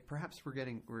like perhaps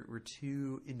we're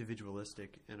too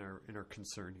individualistic in our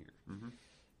concern here. Mm-hmm.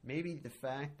 Maybe the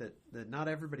fact that not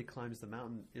everybody climbs the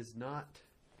mountain is not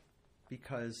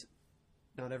because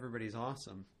not everybody's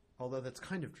awesome, although that's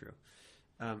kind of true,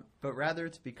 but rather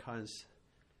it's because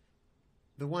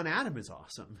the one atom is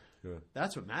awesome. Yeah.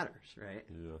 That's what matters, right?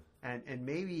 Yeah. And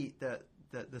maybe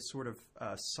the sort of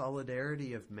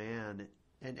solidarity of man,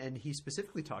 and he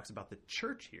specifically talks about the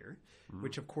church here,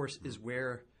 which of course is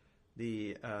where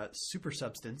the super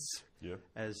substance,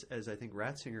 as I think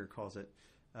Ratzinger calls it,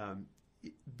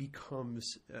 it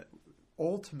becomes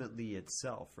ultimately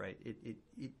itself, right? It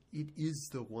is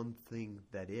the one thing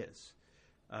that is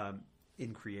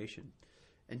in creation,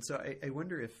 and so I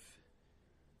wonder if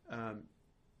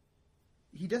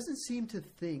he doesn't seem to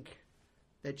think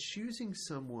that choosing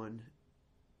someone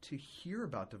to hear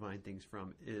about divine things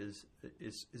from is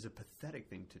a pathetic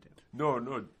thing to do.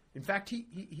 No. In fact,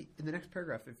 he in the next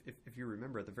paragraph, if you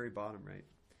remember at the very bottom, right,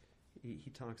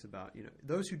 he talks about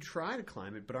those who try to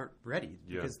climb it but aren't ready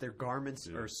because their garments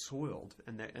are soiled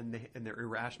and their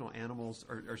irrational animals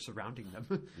are surrounding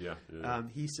them.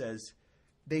 He says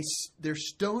they're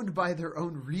stoned by their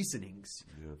own reasonings.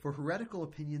 For heretical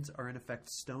opinions are in effect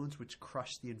stones which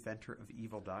crush the inventor of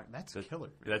evil doctrine. That's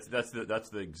killer. Right? That's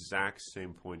the exact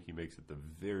same point he makes at the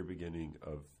very beginning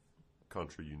of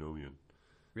Contra Eunomian.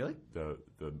 Really? The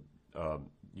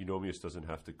Eunomius doesn't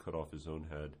have to cut off his own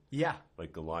head. Yeah.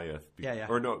 Like Goliath.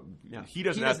 Or no, he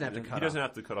doesn't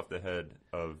have to cut off the head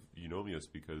of Eunomius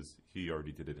because he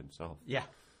already did it himself. Yeah.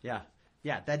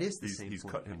 That is the same. He's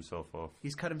point, cut himself off.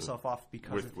 He's cut himself off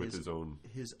because of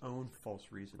his own false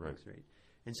reasonings, right?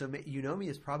 And so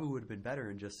Eunomius probably would have been better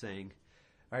in just saying,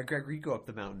 "All right, Greg, you go up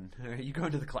the mountain. All right, you go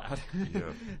into the cloud.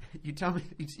 You tell me.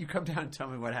 You come down and tell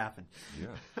me what happened."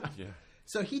 Yeah.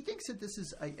 So he thinks that this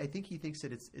is. I think he thinks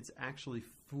that it's actually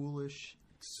foolish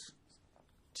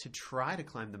to try to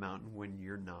climb the mountain when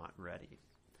you're not ready.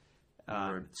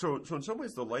 Right. So in some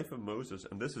ways, the life of Moses,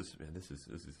 and this is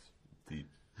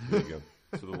deep. There you go.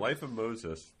 So the life of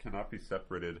Moses cannot be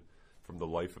separated from the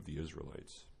life of the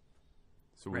Israelites.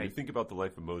 So when you think about the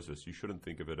life of Moses, you shouldn't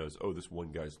think of it as, this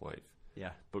one guy's life.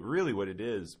 Yeah. But really what it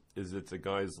is it's a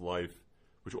guy's life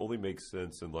which only makes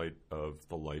sense in light of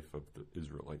the life of the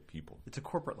Israelite people. It's a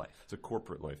corporate life. It's a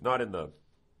corporate life, not in the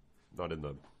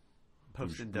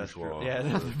post-industrial,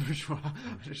 the bourgeois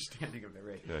understanding of it,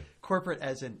 right? Yeah. Corporate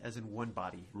as in one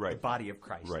body, the body of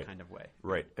Christ kind of way.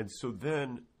 Right. And so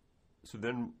then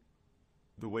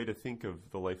the way to think of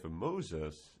the life of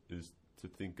Moses is to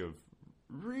think of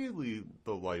really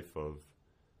the life of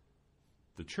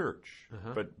the church,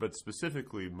 but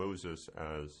specifically Moses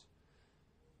as,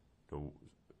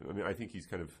 I think he's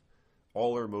kind of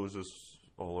all are Moses,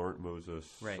 all aren't Moses.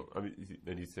 Right. So,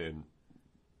 and he's saying,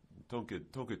 don't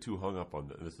get too hung up on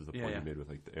that. This is the point he made with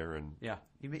like the Aaron. Yeah,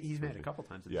 he's made it a couple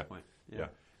times at this point. Yeah.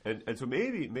 And so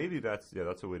maybe that's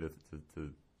a way to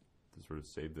sort of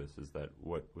save this, is that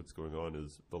what's going on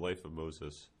is the life of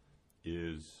Moses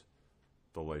is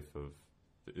the life of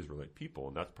the Israelite people,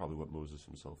 and that's probably what Moses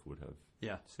himself would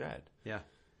have said. Yeah.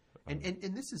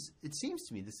 And this is, it seems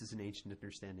to me, this is an ancient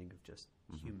understanding of just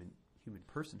human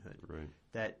personhood. Right.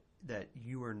 That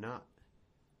you are not.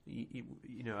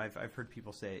 I've heard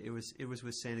people say it was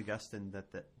with Saint Augustine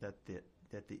that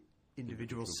the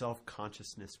individual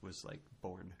self-consciousness was like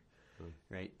born.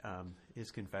 Right.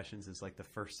 His Confessions is like the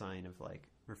first sign of like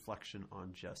reflection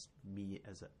on just me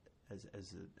as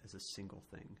a single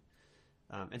thing.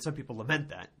 And some people lament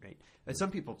that, right? And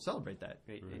some people celebrate that,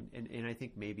 right? And I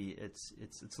think maybe it's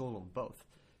a little of both.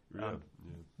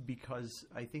 Because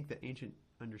I think the ancient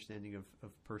understanding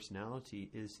of personality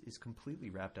is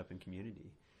completely wrapped up in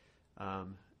community.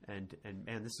 And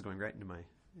this is going right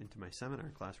into my seminar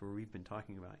class where we've been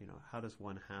talking about, how does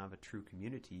one have a true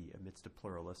community amidst a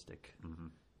pluralistic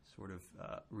sort of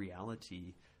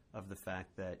reality of the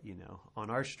fact that, on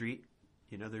our street,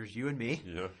 there's you and me.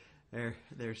 Yeah.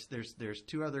 There's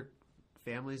two other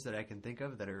families that I can think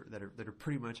of that are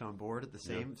pretty much on board at the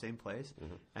same place,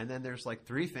 and then there's like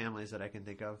three families that I can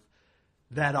think of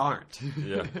that aren't.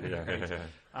 Yeah, yeah, Right?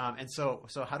 yeah. And so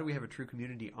how do we have a true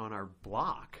community on our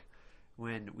block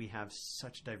when we have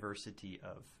such diversity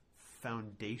of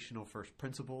foundational first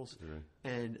principles Right.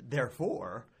 and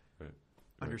therefore Right.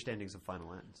 understandings of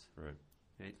final ends? Right.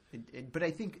 Right? But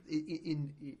I think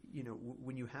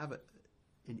when you have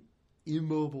an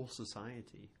immobile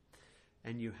society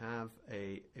and you have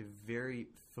a very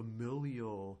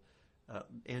familial,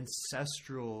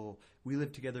 ancestral, we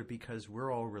live together because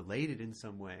we're all related in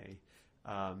some way,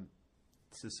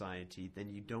 society,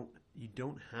 then you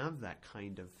don't have that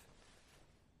kind of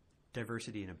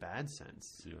diversity in a bad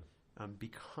sense, Yeah.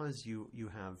 because you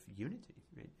have unity,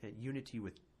 right? And unity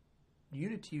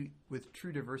with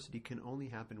true diversity can only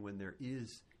happen when there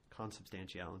is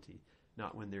consubstantiality,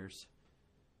 not when there's,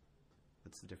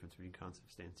 what's the difference between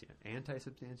consubstantiality,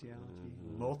 anti-substantiality,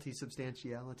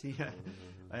 multi-substantiality?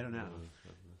 I don't know.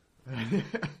 I need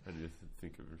to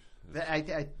think of I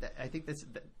think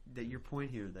that your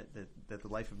point here that the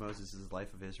life of Moses is the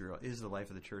life of Israel, is the life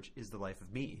of the church, is the life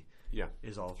of me, yeah,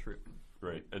 is all true.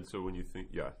 right. And so when you think,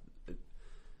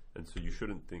 and so you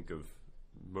shouldn't think of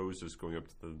Moses going up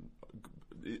to the.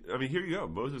 I mean, here you go.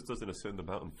 Moses doesn't ascend the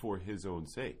mountain for his own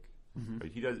sake. Mm-hmm.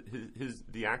 Right? He does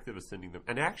the act of ascending them,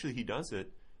 and actually he does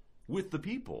it with the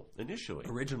people initially.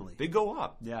 Originally, They go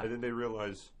up, Yeah. and then they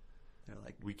realize they're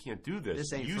like, we can't do this.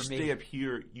 This ain't you for stay me. up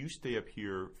here. You stay up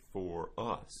here for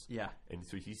us. yeah. And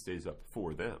so he stays up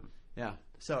for them. Yeah.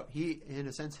 So he, in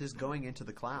a sense, his going into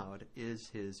the cloud is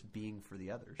his being for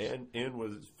the others. And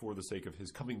was for the sake of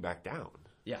his coming back down.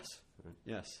 Yes. Right.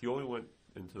 Yes. He only went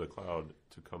into the cloud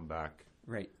to come back.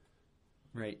 Right.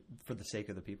 Right. For the sake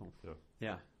of the people. Yeah.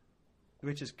 Yeah.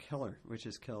 Which is killer.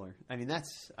 I mean,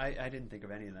 I didn't think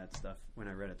of any of that stuff when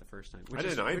I read it the first time. I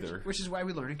didn't either. Which is why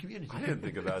we learn in community. I didn't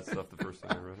think of that stuff the first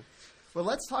time I read it. Well,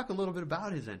 let's talk a little bit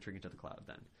about his entering into the cloud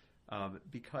then.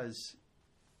 Because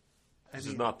This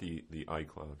is not the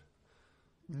iCloud.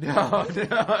 No.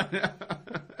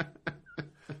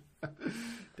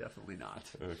 Definitely not.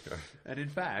 Okay. And in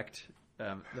fact,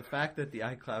 the fact that the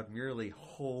iCloud merely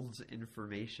holds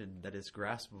information that is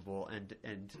graspable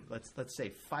and let's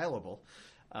say fileable.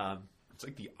 It's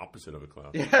like the opposite of a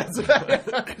cloud. Yes.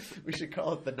 We should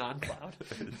call it the non-cloud.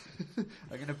 I'm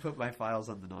going to put my files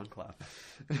on the non-cloud.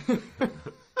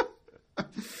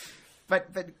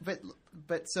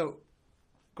 But so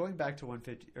going back to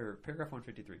paragraph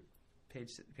 153,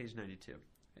 page 92.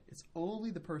 It's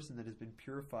only the person that has been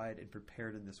purified and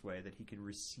prepared in this way that he can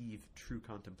receive true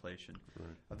contemplation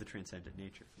of the transcendent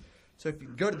nature. So if you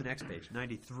go to the next page,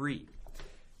 93,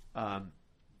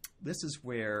 this is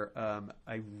where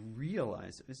I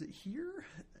realize, is it here?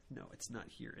 No, it's not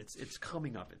here. It's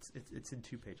coming up. It's in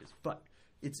 2 pages. But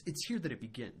it's here that it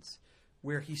begins,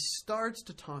 where he starts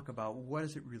to talk about what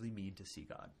does it really mean to see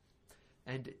God.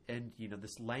 And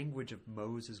this language of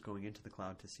Moses going into the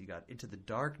cloud to see God, into the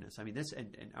darkness. I mean,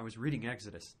 and I was reading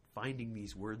Exodus, finding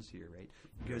these words here, right?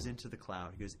 He goes into the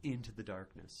cloud. He goes into the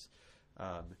darkness.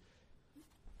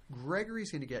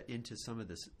 Gregory's going to get into some of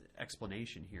this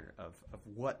explanation here of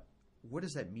what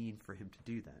does that mean for him to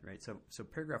do that, right? So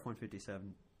paragraph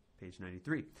 157, page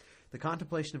 93. The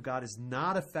contemplation of God is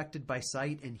not affected by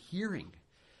sight and hearing,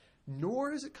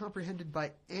 nor is it comprehended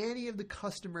by any of the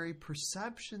customary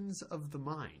perceptions of the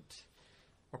mind.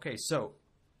 Okay, so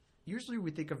usually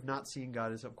we think of not seeing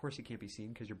God as, of course, he can't be seen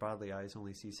because your bodily eyes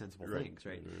only see sensible things,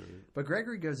 right? But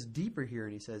Gregory goes deeper here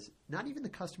and he says, not even the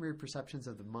customary perceptions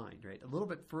of the mind, right? A little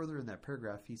bit further in that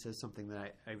paragraph, he says something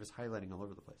that I was highlighting all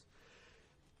over the place.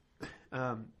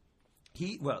 Let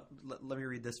me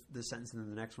read this sentence, and then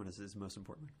the next one is the most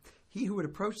important one. He who would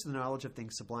approach the knowledge of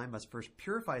things sublime must first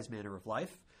purify his manner of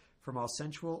life from all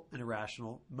sensual and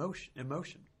irrational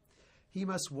emotion. He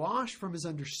must wash from his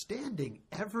understanding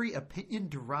every opinion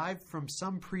derived from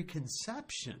some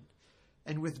preconception,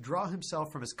 and withdraw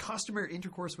himself from his customary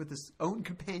intercourse with his own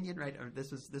companion. Right?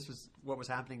 This was what was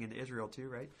happening in Israel too,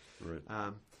 right?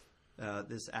 Right.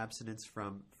 This abstinence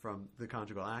from the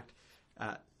conjugal act.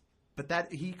 But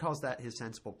that he calls that his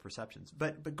sensible perceptions.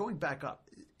 But going back up,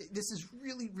 this is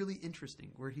really, really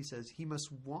interesting, where he says he must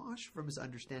wash from his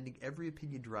understanding every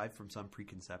opinion derived from some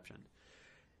preconception.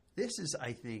 This is,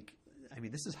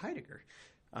 this is Heidegger.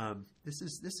 This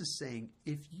is saying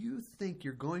if you think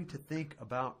you're going to think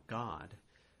about God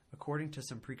according to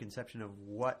some preconception of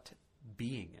what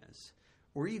being is,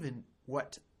 or even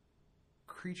what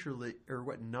creaturely or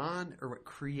what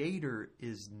creator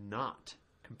is not,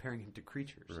 comparing him to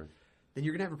creatures, Right. then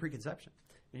you're going to have a preconception,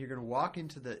 and you're going to walk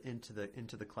into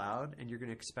the cloud, and you're going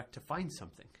to expect to find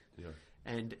something, Yeah.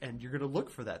 and you're going to look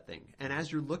for that thing, and as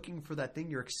you're looking for that thing,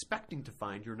 you're expecting to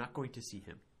find, you're not going to see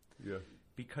him, Yeah.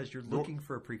 because you're looking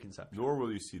for a preconception. Nor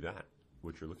will you see that,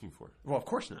 what you're looking for. Well, of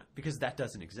course not, because that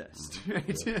doesn't exist.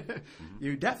 Right?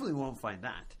 You definitely won't find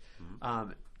that.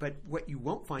 But what you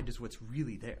won't find is what's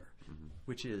really there,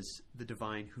 which is the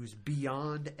divine who's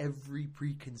beyond every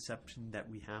preconception that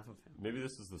we have of him. Maybe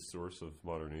this is the source of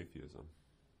modern atheism.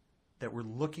 That we're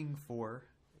looking for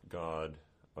God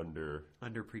under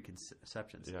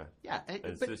preconceptions. Yeah. Yeah. And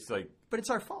it's just like, But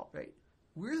it's our fault, right?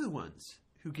 We're the ones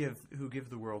who give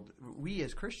the world. We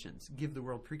as Christians give the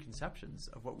world preconceptions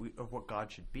of what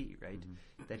God should be, right?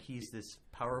 That He's this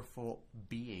powerful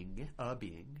being, a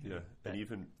being. yeah, and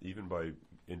even by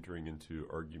entering into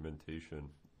argumentation,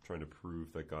 trying to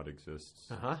prove that God exists,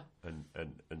 and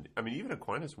I mean, even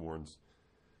Aquinas warns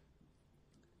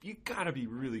you got to be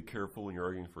really careful when you're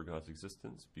arguing for God's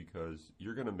existence, because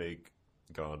you're going to make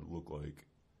God look like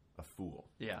a fool.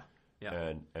 Yeah.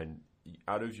 Yeah. And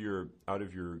out of your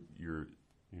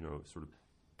sort of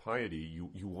piety,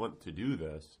 you want to do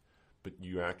this, but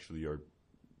you actually are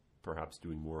perhaps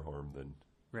doing more harm than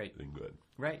good.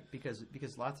 Right, because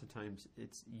lots of times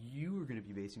you are going to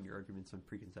be basing your arguments on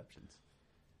preconceptions.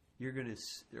 You're going to,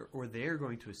 or they're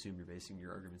going to assume you're basing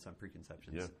your arguments on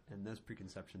preconceptions, and those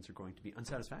preconceptions are going to be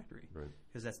unsatisfactory,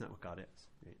 because that's not what God is.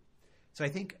 Right. So I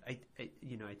think I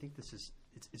think this is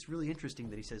it's really interesting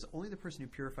that he says only the person who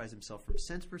purifies himself from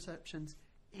sense perceptions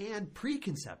and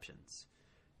preconceptions,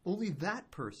 only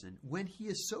that person, when he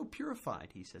is so purified,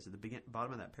 he says at the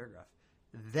bottom of that paragraph,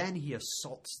 then he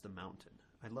assaults the mountain.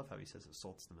 I love how he says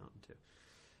assaults the mountain too.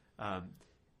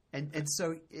 And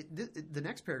so the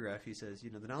next paragraph he says,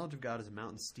 the knowledge of God is a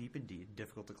mountain steep indeed,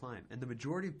 difficult to climb, and the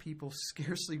majority of people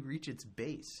scarcely reach its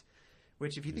base.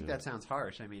 Which, if you think that sounds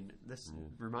harsh, I mean, this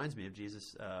reminds me of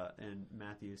Jesus in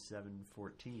Matthew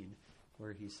 7:14,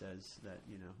 where he says that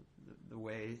the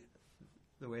way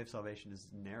of salvation is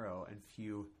narrow and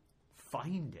few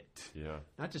find it. Yeah.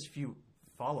 Not just few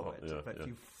follow it, but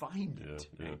few find it.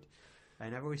 Right.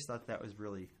 And I've always thought that was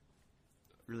really,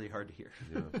 really hard to hear.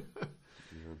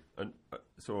 And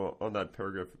so on that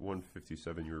paragraph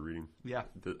 157 you were reading,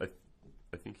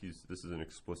 I think this is an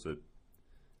explicit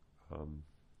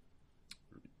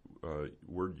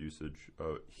word usage.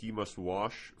 He must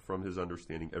wash from his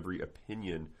understanding every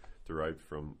opinion derived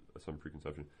from some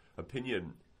preconception.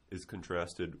 Opinion is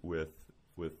contrasted with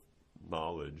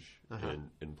knowledge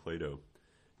in Plato,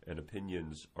 and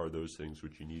opinions are those things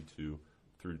which you need to,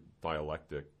 through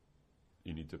dialectic,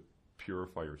 you need to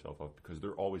purify yourself of, because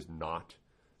they're always not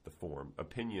the form.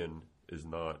 Opinion is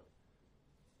not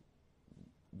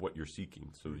what you're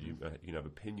seeking. So you can have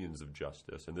opinions of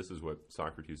justice, and this is what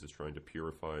Socrates is trying to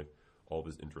purify all of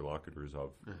his interlocutors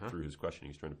of through his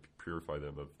questioning. He's trying to purify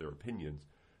them of their opinions,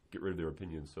 get rid of their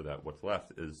opinions, so that what's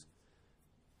left is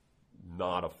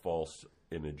not a false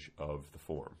image of the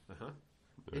form.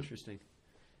 Interesting.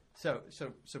 So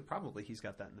probably he's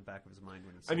got that in the back of his mind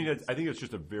when he's. I mean, I think that's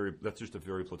just a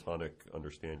very Platonic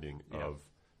understanding of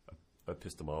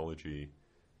epistemology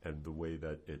and the way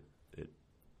that it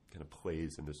kind of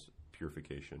plays in this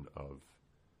purification of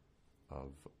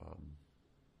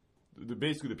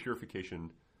basically the purification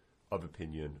of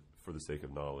opinion for the sake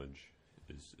of knowledge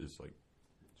is like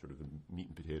sort of the meat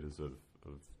and potatoes of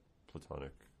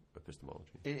Platonic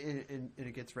epistemology. And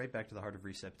it gets right back to the heart of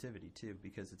receptivity too,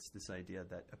 because it's this idea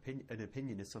that an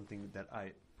opinion is something that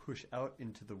I push out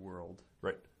into the world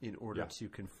in order to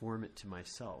conform it to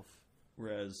myself,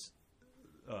 whereas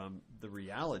the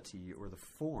reality or the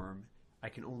form I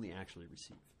can only actually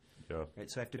receive. Yeah. Right.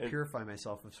 So I have to purify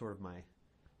myself of sort of my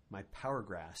power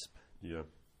grasp. Yeah.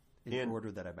 In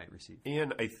order that I might receive.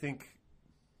 And I think,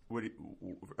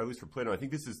 at least for Plato, I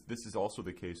think this is also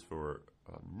the case for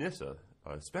Nyssa,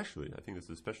 especially. I think this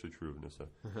is especially true of Nyssa,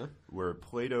 where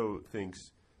Plato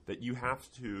thinks that you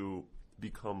have to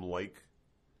become like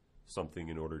something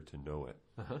in order to know it.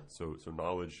 So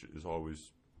knowledge is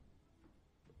always.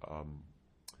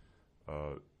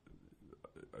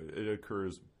 It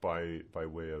occurs by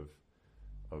way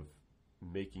of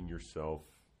making yourself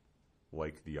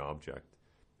like the object,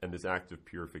 and this act of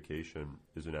purification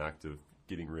is an act of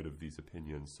getting rid of these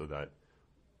opinions, so that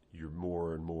you're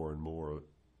more and more and more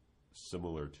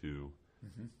similar to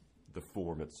the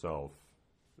form itself,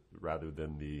 rather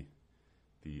than the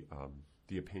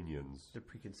opinions, the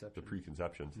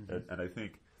preconceptions. And I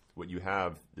think what you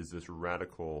have is this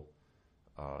radical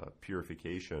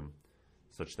purification,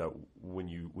 such that when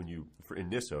you in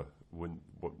Nyssa, when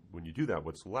you do that,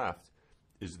 what's left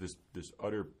is this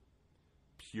utter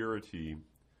purity,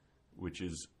 which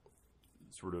is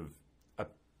sort of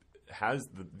has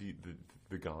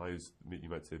the guise, you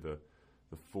might say, the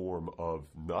form of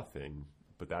nothing,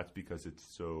 but that's because it's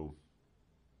so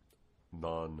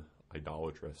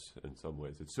idolatrous in some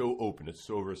ways. It's so open, it's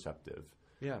so receptive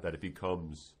Yeah. that it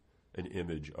becomes an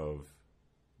image of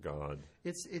God.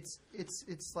 It's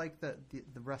like the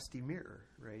rusty mirror,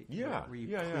 right? Yeah, Where you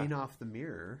yeah, clean yeah. off the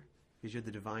mirror because you're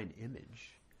the divine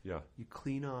image. Yeah. You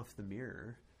clean off the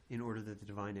mirror in order that the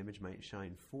divine image might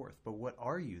shine forth. But what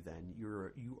are you then?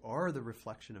 You are the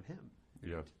reflection of Him.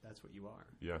 Right? Yeah. That's what you are.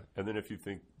 Yeah. And then if you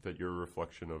think that you're a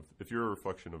reflection of, if you're a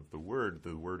reflection of the Word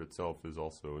itself is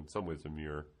also in some ways a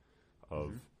mirror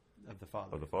of Of the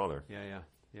Father. of the Father. Yeah.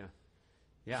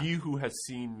 He who has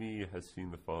seen me has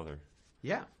seen the Father.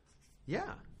 Yeah.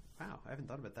 Wow, I haven't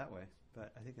thought of it that way,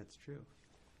 but I think that's true.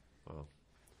 Wow.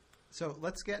 So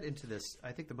let's get into this.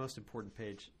 I think the most important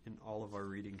page in all of our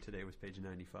reading today was page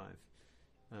 95.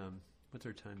 What's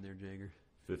our time there, Jager?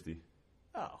 50.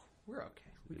 Oh, we're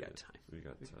okay. We Yeah, got time. We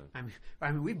got time.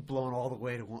 I mean, we've blown all the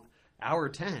way to hour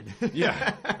 10.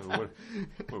 Yeah. what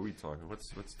are we talking?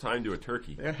 What's time to a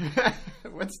turkey?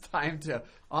 What's time to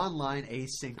online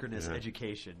asynchronous Yeah.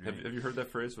 education? Right? Have you heard that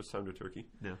phrase? What's time to a turkey?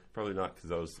 No. Probably not, because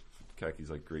that was Kaki's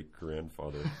like great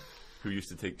grandfather, who used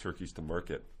to take turkeys to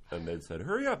market, and they'd said,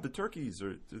 "Hurry up, the turkeys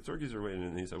are waiting."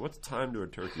 And he said, "What's time to a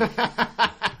turkey?"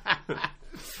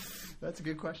 That's a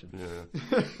good question. Yeah.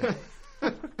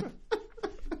 It's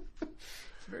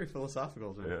very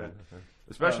philosophical. Isn't Yeah. it?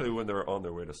 Especially when they're on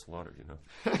their way to slaughter, you know.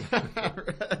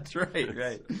 That's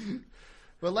right.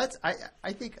 Well,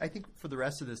 I think for the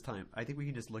rest of this time, I think we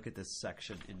can just look at this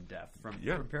section in depth from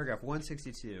paragraph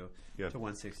 162 to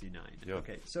 169. Yeah.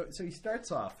 Okay, so he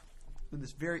starts off with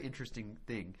this very interesting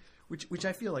thing, which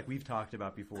I feel like we've talked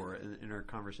about before in our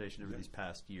conversation over these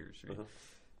past years. Right?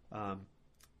 Uh-huh.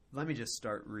 Let me just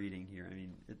start reading here. I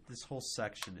mean, this whole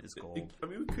section is gold. I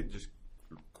mean, we could just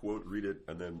read it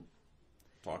and then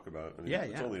talk about it. I mean,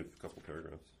 it's only a couple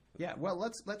paragraphs. Yeah, well,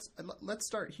 let's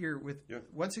start here with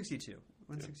 162.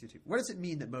 162. What does it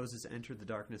mean that Moses entered the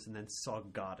darkness and then saw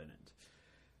God in it?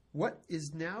 What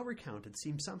is now recounted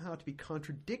seems somehow to be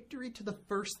contradictory to the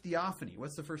first theophany.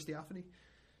 What's the first theophany?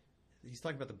 He's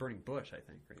talking about the burning bush, I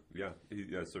think, right? Yeah,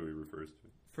 so he refers to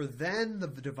it. For then the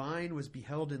divine was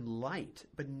beheld in light,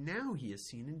 but now he is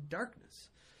seen in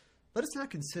darkness. Let us not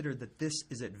consider that this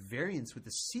is at variance with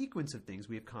the sequence of things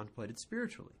we have contemplated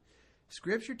spiritually.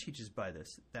 Scripture teaches by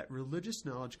this that religious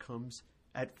knowledge comes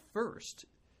at first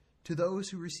to those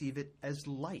who receive it as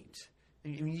light. I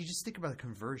mean, you just think about the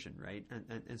conversion, right?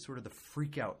 And sort of the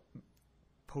freak out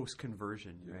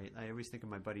post-conversion, right? I always think of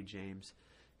my buddy James,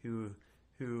 who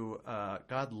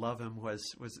God love him,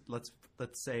 was let's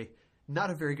say not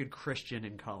a very good Christian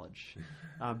in college,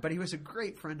 but he was a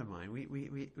great friend of mine.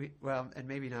 We well, and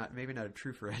maybe not a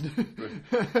true friend,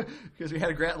 because we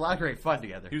had a lot of great fun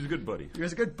together. He was a good buddy. He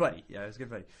was a good buddy. Yeah, he was a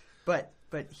good buddy. But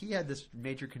he had this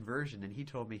major conversion, and he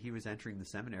told me he was entering the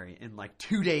seminary in like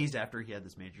 2 days after he had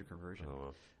this major conversion.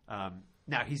 Oh, wow.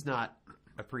 Now, he's not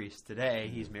a priest today.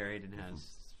 He's married and has,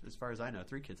 as far as I know,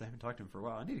 3 kids. I haven't talked to him for a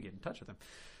while. I need to get in touch with him.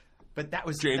 But that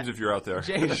was James, if you're out there.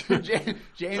 James,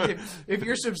 if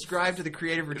you're subscribed to the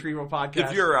Creative Retrieval Podcast.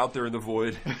 If you're out there in the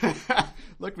void.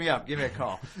 Look me up. Give me a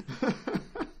call.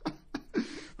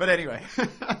 But anyway,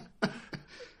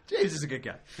 James is a good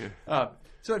guy. Yeah.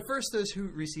 So at first, those who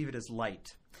receive it as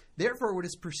light. Therefore, what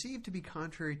is perceived to be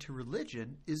contrary to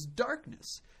religion is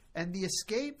darkness. And the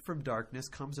escape from darkness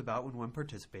comes about when one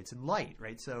participates in light,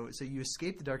 right? So you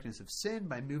escape the darkness of sin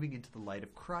by moving into the light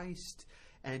of Christ.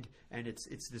 And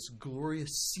it's this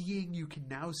glorious seeing. You can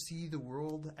now see the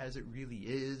world as it really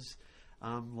is.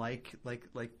 Like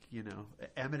you know,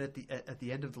 Emmett at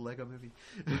the end of the Lego movie.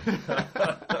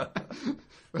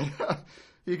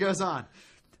 He goes on.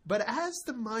 But as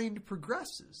the mind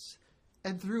progresses,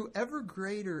 and through ever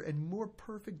greater and more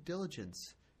perfect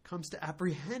diligence comes to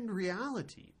apprehend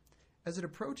reality, as it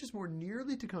approaches more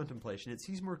nearly to contemplation, it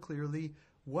sees more clearly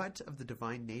what of the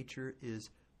divine nature is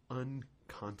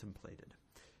uncontemplated.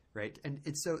 Right? And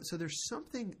it's so there's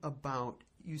something about,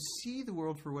 you see the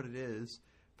world for what it is,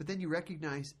 but then you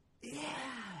recognize,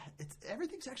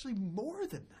 everything's actually more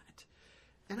than that.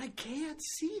 And I can't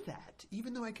see that,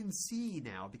 even though I can see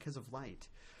now because of light.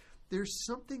 There's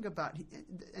something about,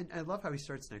 and I love how he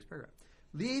starts the next paragraph,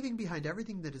 leaving behind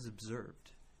everything that is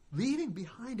observed. Leaving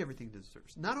behind everything that is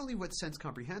observed. Not only what sense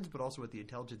comprehends, but also what the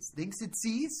intelligence thinks it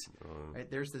sees. Right?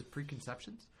 There's the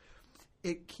preconceptions.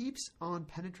 It keeps on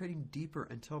penetrating deeper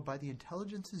until by the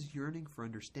intelligence's yearning for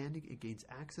understanding, it gains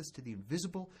access to the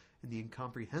invisible and the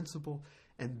incomprehensible,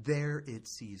 and there it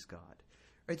sees God.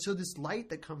 Right? So this light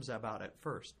that comes about at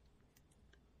first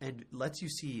and lets you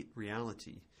see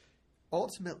reality,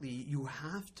 ultimately you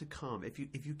have to come, if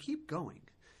you keep going,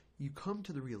 you come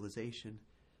to the realization,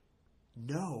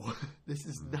 no, this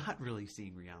is not really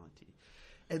seeing reality.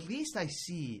 at least I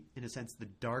see, in a sense, the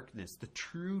darkness, the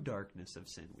true darkness of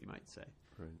sin, we might say.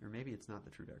 Right. Or maybe it's not the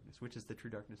true darkness. Which is the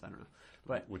true darkness? I don't know.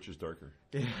 But Which is darker?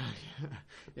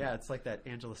 yeah, it's like that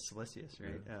Angelus Silesius,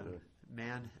 right? Yeah.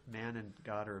 Man and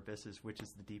God are abysses. Which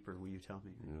is the deeper? Will you tell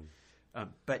me? Yeah.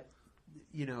 But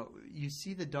you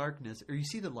see the darkness, or you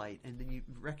see the light, and then you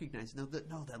recognize,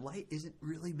 that light isn't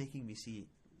really making me see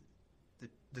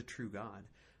the true God.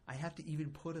 I have to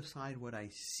even put aside what I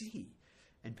see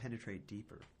and penetrate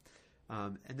deeper.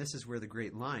 And this is where the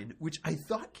great line, which I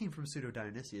thought came from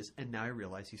Pseudo-Dionysius, and now I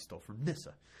realize he stole from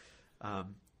Nyssa.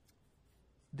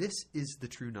 This is the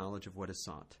true knowledge of what is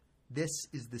sought. This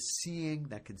is the seeing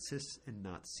that consists in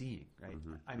not seeing, right?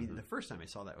 Mm-hmm, I mean, the first time I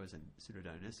saw that was in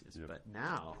Pseudo-Dionysius, but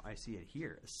now I see it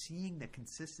here, a seeing that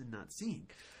consists in not seeing.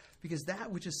 Because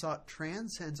that which is sought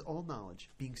transcends all knowledge,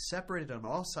 being separated on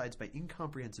all sides by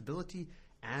incomprehensibility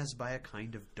as by a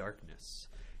kind of darkness.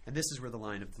 And this is where the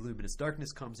line of the luminous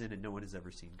darkness comes in, and no one has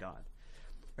ever seen God.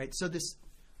 Right? So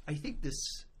I think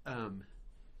there's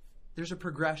a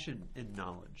progression in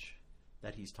knowledge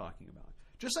that he's talking about.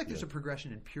 Just like there's a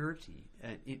progression in purity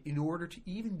in order to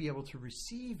even be able to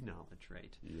receive knowledge,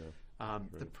 right? Yeah.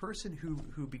 Right. The person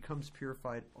who becomes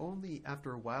purified only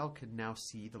after a while can now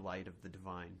see the light of the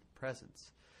divine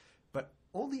presence. But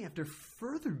only after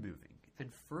further moving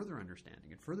and further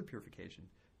understanding and further purification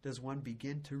does one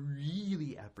begin to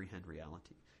really apprehend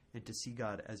reality and to see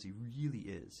God as he really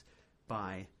is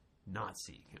by not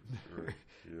seeing him, Right.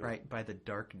 Yeah. right? By the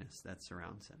darkness that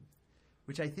surrounds him,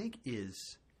 which I think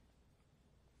is...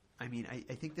 I mean, I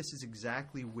think this is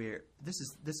exactly where this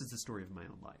is the story of my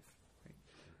own life, right?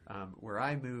 Where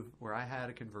I had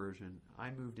a conversion,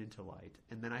 I moved into light,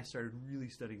 and then I started really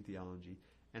studying theology,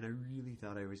 and I really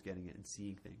thought I was getting it and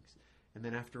seeing things, and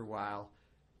then after a while,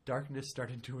 darkness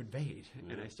started to invade,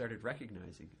 and I started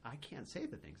recognizing I can't say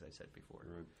the things I said before.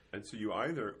 Right. And so you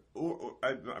either,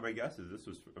 my guess is this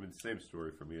was, the same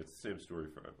story for me. It's the same story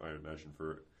for, I imagine,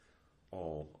 for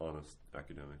all honest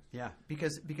academics. Yeah,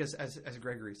 because as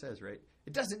Gregory says, right,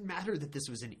 it doesn't matter that this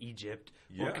was in Egypt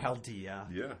or Chaldea.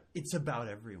 Yeah. It's about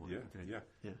everyone. Yeah, right? yeah.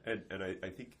 And I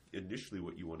think initially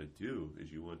what you want to do is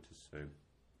you want to say,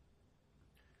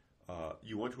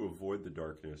 you want to avoid the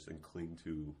darkness and cling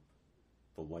to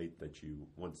the light that you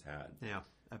once had. Yeah,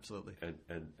 absolutely.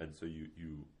 And so you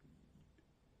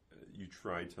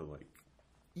try to, like,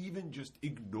 even just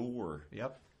ignore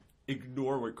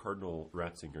what Cardinal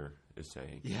Ratzinger is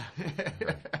saying. Yeah.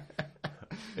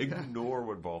 Ignore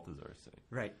what Balthazar is saying.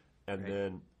 Right. And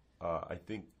then I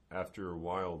think after a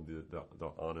while,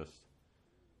 the honest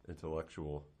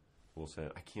intellectual will say,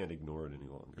 I can't ignore it any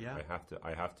longer. Yeah.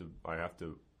 I have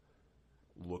to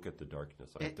look at the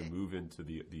darkness. I have to move into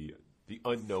the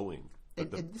unknowing. And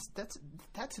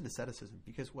that's an asceticism,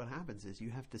 because what happens is you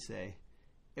have to say,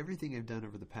 everything I've done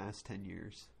over the past 10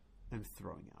 years, I'm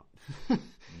throwing out.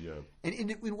 Yeah. And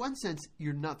in one sense,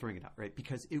 you're not throwing it out, right?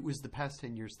 Because it was the past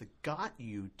 10 years that got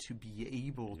you to be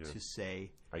able to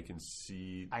say, I can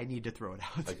see... I need to throw it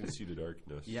out. I can see the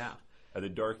darkness. Yeah. And the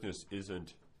darkness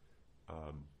isn't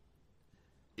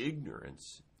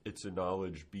ignorance. It's a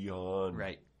knowledge beyond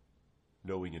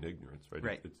knowing and ignorance, right?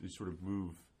 Right. You sort of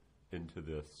move into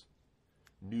this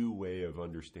new way of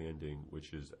understanding,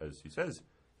 which is, as he says,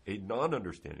 a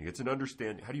non-understanding. It's an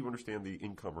understanding. How do you understand the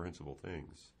incomprehensible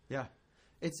things? Yeah.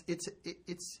 It's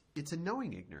a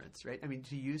knowing ignorance, right? I mean,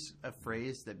 to use a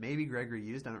phrase that maybe Gregory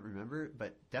used, I don't remember,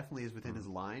 but definitely is within his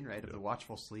line, right, of the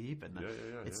watchful sleep, and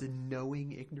it's a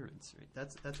knowing ignorance, right?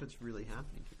 That's what's really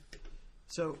happening here.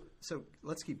 So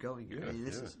let's keep going here. I mean,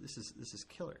 this is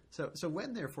killer. So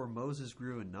when therefore Moses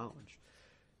grew in knowledge,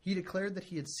 he declared that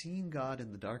he had seen God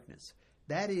in the darkness.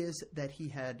 That is, that he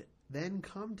had then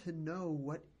come to know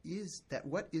what is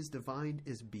divine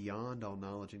is beyond all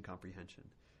knowledge and comprehension.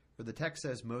 For the text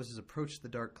says Moses approached the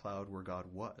dark cloud where God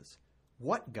was.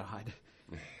 What God?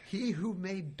 He who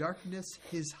made darkness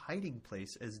his hiding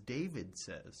place, as David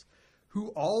says, who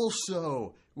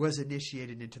also was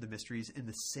initiated into the mysteries in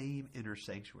the same inner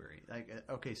sanctuary. Like,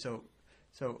 okay, so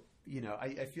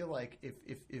I feel like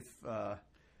if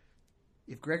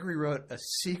Gregory wrote a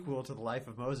sequel to the life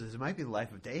of Moses, it might be the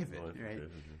life of David, right?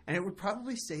 And it would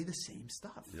probably say the same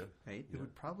stuff, right? It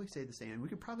would probably say the same. And we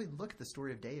could probably look at the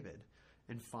story of David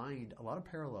and find a lot of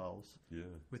parallels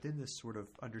within this sort of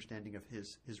understanding of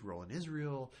his role in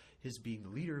Israel, his being the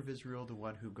leader of Israel, the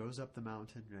one who goes up the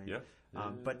mountain, right?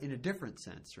 But in a different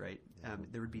sense, right?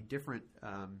 There would be different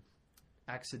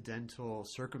accidental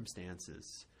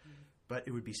circumstances, but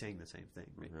it would be saying the same thing,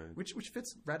 right? Which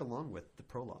fits right along with the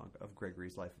prologue of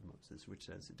Gregory's Life of Moses, which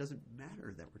says it doesn't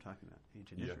matter that we're talking about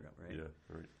ancient Israel, right? Yeah,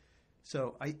 right.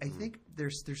 So I think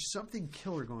there's something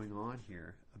killer going on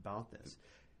here about this.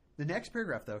 The next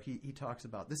paragraph, though, he talks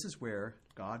about this is where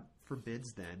God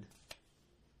forbids then.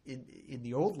 In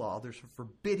the old law, there's a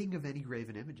forbidding of any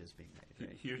graven images being made.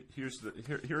 Right?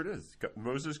 Here it is.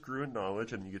 Moses grew in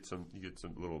knowledge, and you get some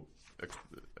little.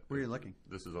 Where are you looking?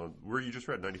 This is on where you just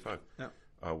read 95. Yeah.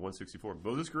 164.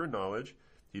 Moses grew in knowledge.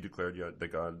 He declared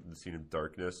that God is seen in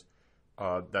darkness.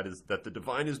 That the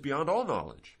divine is beyond all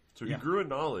knowledge. So he grew in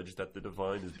knowledge that the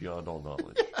divine is beyond all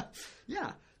knowledge.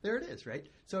 Yeah, there it is, right?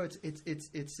 So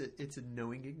it's a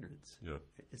knowing ignorance. Yeah,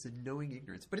 it's a knowing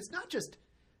ignorance, but it's not just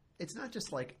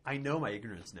like I know my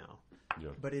ignorance now. Yeah,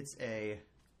 but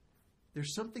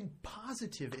there's something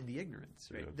positive in the ignorance,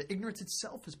 right? Yeah. The ignorance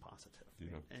itself is positive,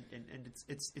 right? And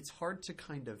it's hard to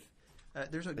kind of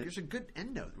there's a good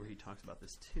endnote where he talks about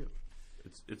this too.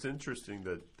 It's interesting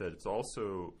that it's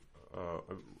also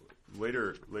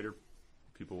later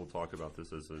people will talk about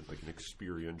this as an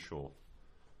experiential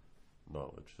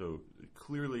knowledge. So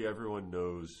clearly everyone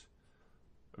knows.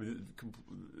 I mean,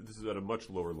 this is at a much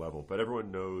lower level, but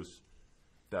everyone knows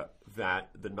that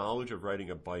the knowledge of riding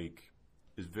a bike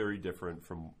is very different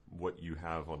from what you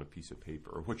have on a piece of paper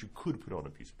or what you could put on a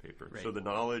piece of paper. Right. So the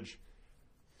knowledge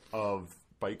of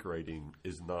bike riding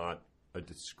is not a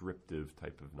descriptive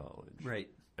type of knowledge. Right.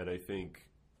 And I think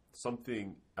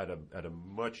something at a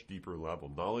much deeper level,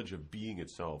 knowledge of being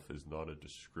itself is not a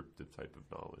descriptive type of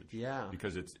knowledge. Yeah.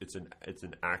 Because it's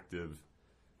an active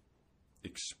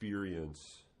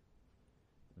experience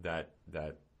that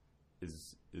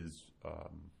is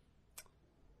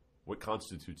what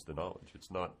constitutes the knowledge.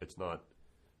 It's not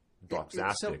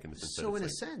doxastic in the sense that in a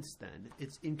sense, then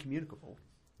it's incommunicable.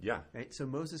 Yeah. Right. So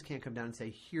Moses can't come down and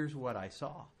say, "Here's what I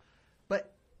saw,"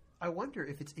 but I wonder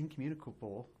if it's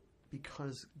incommunicable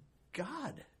because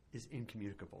God is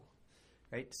incommunicable,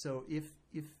 right? So if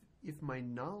my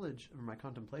knowledge or my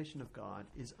contemplation of God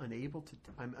is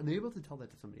I'm unable to tell that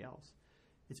to somebody else.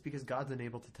 It's because God's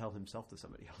unable to tell himself to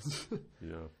somebody else.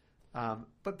 Yeah.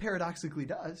 But paradoxically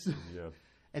does. Yeah.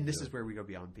 And this is where we go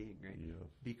beyond being, right? Yeah.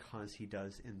 Because he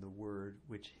does in the Word,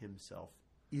 which himself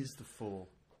is the full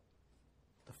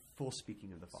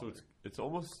speaking of the Father. So it's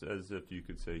almost as if you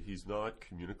could say he's not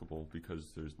communicable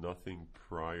because there's nothing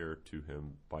prior to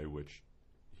him by which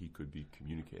he could be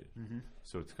communicated. Mm-hmm.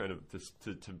 So it's kind of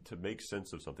to make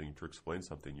sense of something, to explain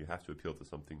something, you have to appeal to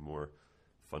something more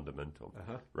fundamental.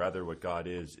 Uh-huh. Rather, what God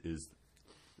is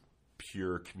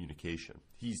pure communication.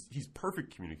 He's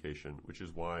perfect communication, which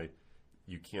is why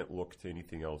you can't look to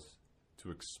anything else to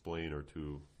explain or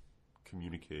to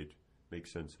communicate, make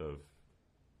sense of,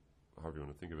 however you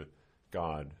want to think of it,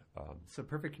 God. So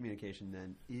perfect communication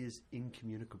then is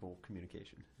incommunicable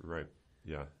communication. Right.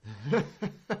 Yeah.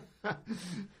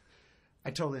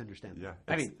 I totally understand that. Yeah.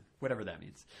 I mean, whatever that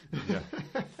means. Yeah.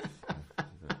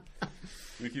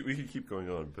 We could keep going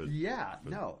on, but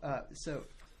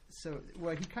So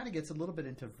well, he kind of gets a little bit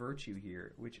into virtue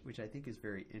here, which I think is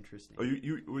very interesting. Oh,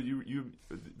 you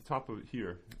at the top of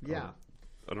here. Yeah.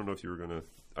 I don't know if you were gonna.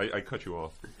 I cut you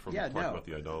off from talking about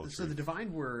the idolatry. So the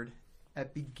divine word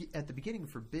at the beginning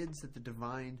forbids that the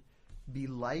divine be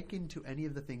likened to any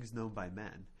of the things known by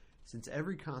men, since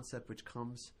every concept which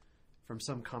comes from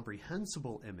some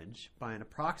comprehensible image by an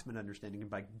approximate understanding and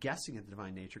by guessing at the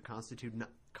divine nature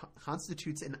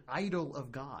constitutes an idol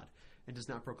of God and does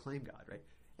not proclaim God, right?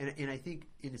 And I think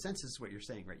in a sense this is what you're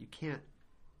saying, right? You can't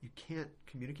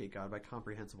communicate God by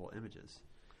comprehensible images.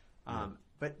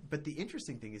 But the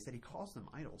interesting thing is that he calls them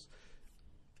idols.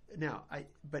 Now,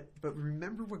 but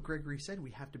remember what Gregory said,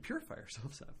 we have to purify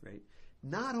ourselves of, right?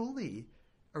 Not only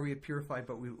are we purified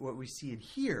by what we see and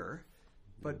hear,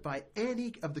 but by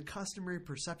any of the customary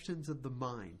perceptions of the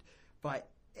mind, by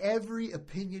every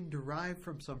opinion derived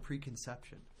from some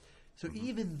preconception. So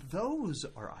even those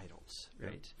are idols,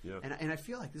 right? Yeah. And I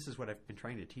feel like this is what I've been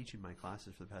trying to teach in my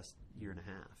classes for the past year and a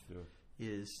half,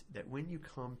 is that when you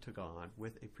come to God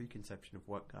with a preconception of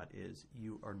what God is,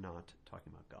 you are not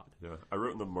talking about God. Yeah, I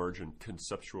wrote in the margin,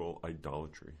 conceptual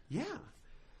idolatry. Yeah.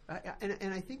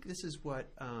 And I think this is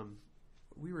what...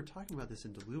 we were talking about this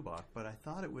in De Lubac, but I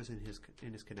thought it was in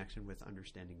his connection with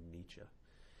understanding Nietzsche.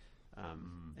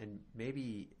 And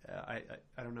maybe, I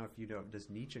don't know if you know, does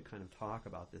Nietzsche kind of talk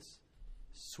about this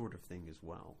sort of thing as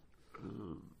well?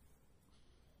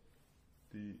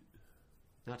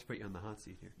 Not to put you on the hot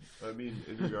seat here. I mean,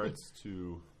 in regards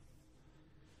to...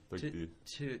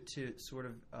 to sort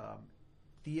of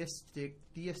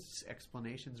theists'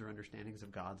 explanations or understandings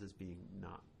of gods as being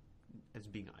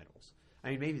idols. I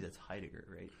mean, maybe that's Heidegger,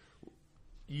 right?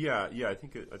 Yeah. I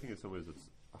think in some ways it's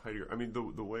Heidegger. I mean,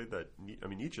 the way that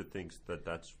Nietzsche thinks that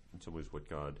that's in some ways what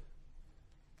God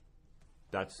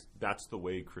that's the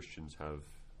way Christians have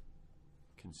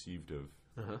conceived of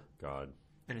God.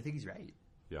 And I think he's right.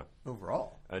 Yeah.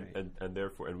 Overall. And, right? and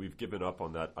therefore, and we've given up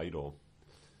on that idol,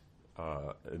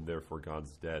 and therefore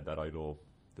God's dead. That idol,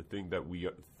 the thing that we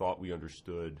thought we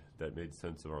understood that made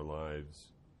sense of our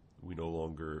lives, we no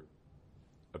longer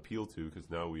appeal to, because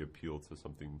now we appeal to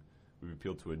something. We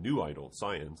appeal to a new idol,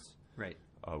 science. Right.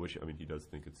 Which, I mean, he does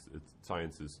think it's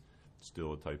science is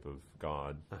still a type of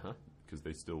God, because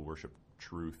they still worship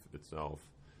truth itself.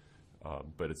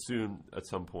 But at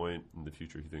some point in the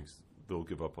future, he thinks they'll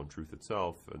give up on truth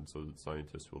itself, and so the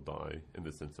scientists will die in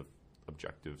the sense of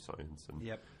objective science. And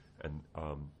Yep. and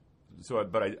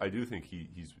but I do think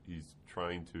he's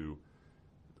trying to.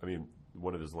 I mean,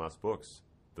 one of his last books,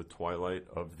 The Twilight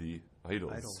of the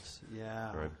Idols.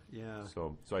 Yeah. Right. Yeah.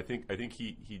 So I think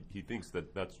he thinks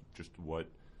that that's just what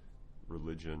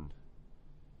religion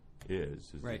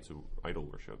is Right. It's idol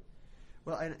worship.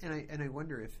 Well, and I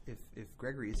wonder if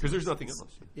Gregory is, Because there's nothing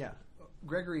else. Yeah,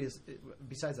 Gregory is.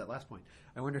 Besides that last point,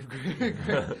 I wonder if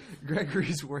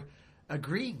Gregory's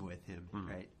agreeing with him,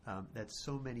 right? That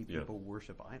so many people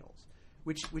worship idols,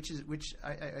 which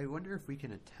I wonder if we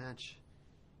can attach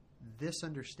this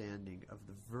understanding of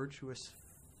the virtuous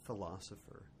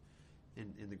philosopher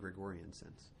in the Gregorian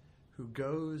sense, who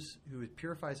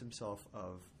purifies himself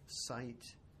of sight,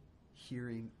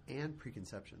 hearing, and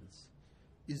preconceptions,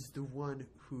 is the one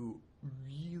who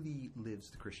really lives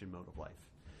the Christian mode of life.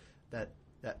 That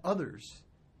others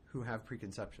who have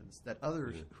preconceptions, that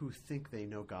others who think they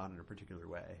know God in a particular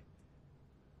way,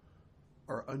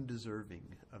 are undeserving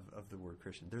of the word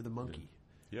Christian. They're the monkey.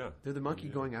 Yeah. They're the monkey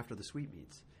going after the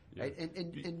sweetmeats. Yeah. Right?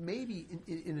 And maybe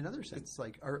in another sense,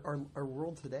 like our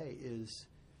world today is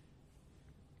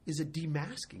a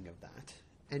demasking of that.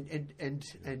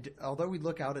 And although we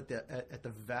look out at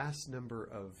the vast number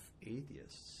of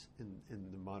atheists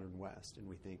in the modern West, and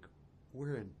we think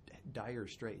we're in dire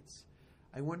straits,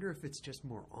 I wonder if it's just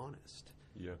more honest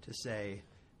to say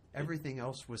everything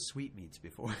else was sweetmeats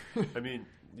before. I mean,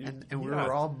 and we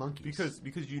were all monkeys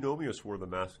because Eunomius wore the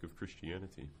mask of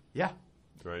Christianity. Yeah.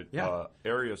 Right. Yeah.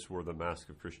 Arius wore the mask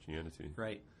of Christianity.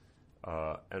 Right.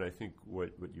 And I think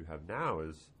what you have now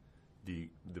is the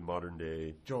modern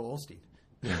day Joel Osteen.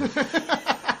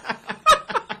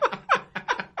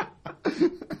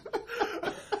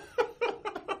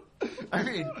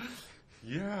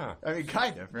 I mean,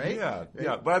 kind of, right?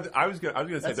 Yeah. But I was gonna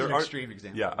say That's there an aren't extreme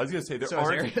example. Yeah, I was gonna say there So is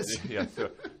aren't. Arius. Yeah,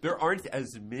 so there aren't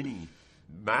as many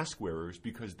mask wearers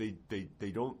because they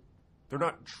don't. They're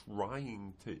not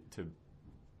trying to.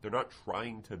 They're not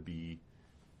trying to be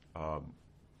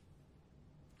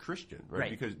Christian, right?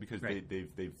 Right. Because Right.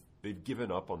 they've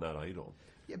given up on that idol.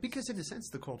 Yeah, because in a sense,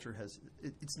 the culture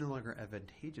it's no longer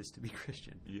advantageous to be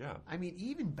Christian. Yeah. I mean,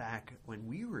 even back when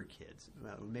we were kids,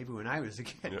 well, maybe when I was a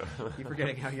kid, Yeah. you're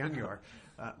forgetting how young you are.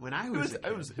 When I was a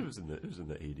kid, It was in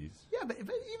the 80s. yeah, but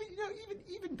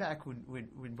even back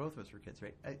when both of us were kids,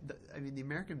 right? I mean, the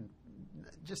American,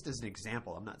 just as an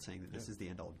example, I'm not saying that this is the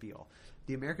end all be all.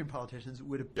 The American politicians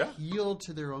would appeal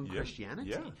to their own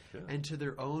Christianity and to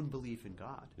their own belief in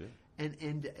God,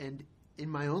 and in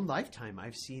my own lifetime,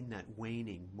 I've seen that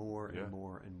waning more and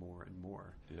more and more and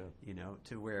more. Yeah. You know,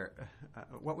 to where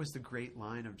what was the great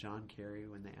line of John Kerry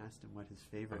when they asked him what his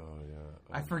favorite? Oh yeah.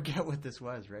 I forget what this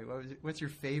was. Right? What was it? What's your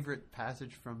favorite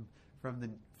passage from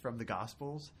the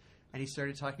Gospels? And he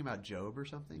started talking about Job or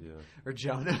something, or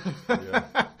Jonah.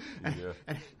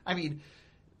 And, I mean,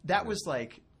 that was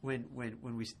like when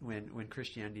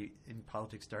Christianity in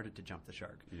politics started to jump the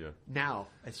shark. Yeah. Now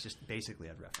it's just basically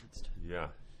unreferenced. Yeah.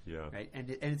 Yeah. Right, and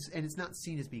it's not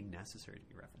seen as being necessary to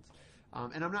be referenced.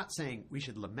 And I'm not saying we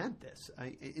should lament this.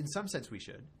 In some sense, we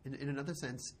should. In another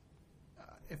sense,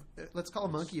 let's call a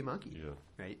monkey a monkey,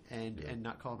 right? And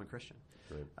not call him a Christian.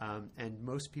 Right. And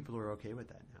most people are okay with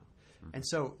that now. Mm-hmm. And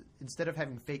so instead of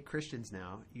having fake Christians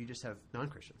now, you just have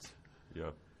non-Christians. Yeah.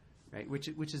 Right, which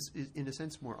is in a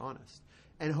sense more honest.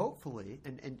 And hopefully,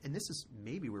 and this is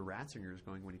maybe where Ratzinger is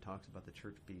going when he talks about the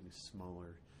church being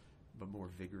smaller but more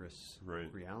vigorous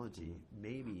reality.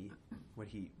 Maybe what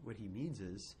he means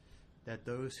is that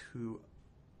those who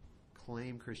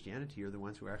claim Christianity are the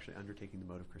ones who are actually undertaking the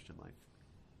mode of Christian life.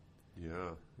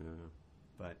 Yeah.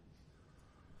 But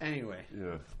anyway,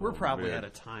 we're probably out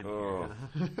of time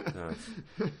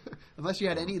here. Unless you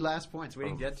had any last points we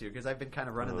didn't get to, because I've been kind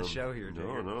of running the show here.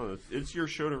 No, it's your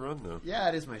show to run, though. Yeah,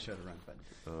 it is my show to run,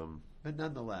 but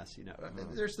nonetheless, you know,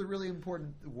 there's the really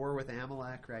important war with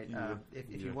Amalek, right?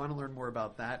 If you want to learn more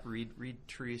about that, read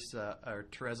Therese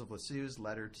of Lisieux's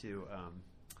letter to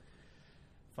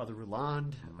Father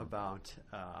Roland about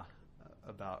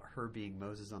about her being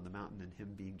Moses on the mountain and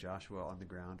him being Joshua on the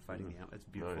ground fighting the animal. It's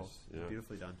beautiful. Nice, yeah. It's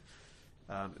beautifully done.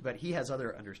 But he has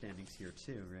other understandings here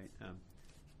too, right?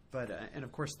 And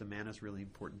of course, the manna is really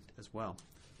important as well,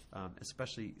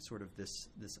 especially sort of this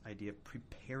idea of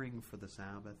preparing for the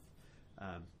Sabbath.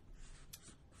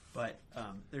 But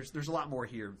there's a lot more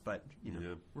here, but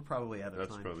we're probably out of time.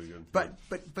 That's probably good.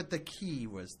 But the key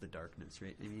was the darkness,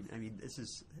 right? I mean, this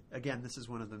is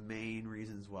one of the main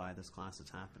reasons why this class is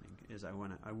happening. Is I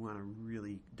want to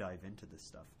really dive into this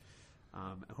stuff.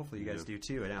 And hopefully you guys do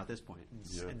too, and at this point,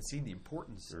 and seeing the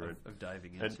importance of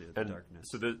diving into the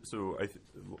darkness.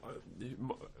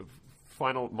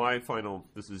 My final.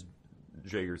 This is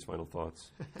Jager's final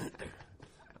thoughts.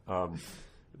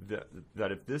 That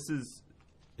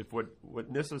if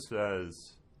what Nyssa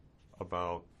says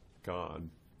about God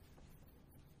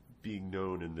being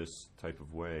known in this type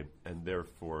of way, and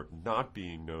therefore not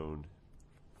being known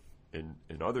in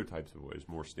other types of ways,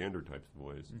 more standard types of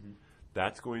ways,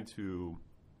 that's going to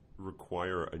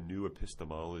require a new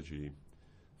epistemology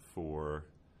for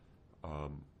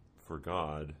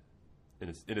God.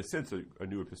 In a sense, a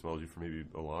new epistemology for maybe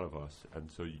a lot of us.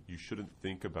 And so you shouldn't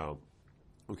think about,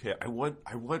 okay, I want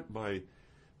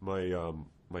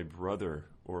my brother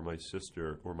or my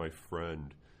sister or my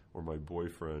friend or my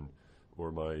boyfriend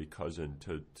or my cousin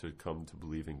to come to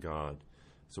believe in God.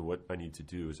 So what I need to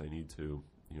do is I need to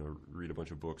read a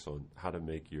bunch of books on how to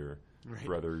make your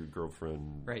brother,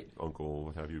 girlfriend, uncle,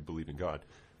 what have you, believe in God.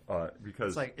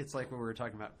 Because it's like when we were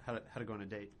talking about how to go on a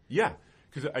date. Yeah,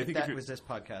 because I think that was this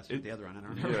podcast with the other one. I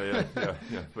don't know.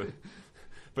 Yeah.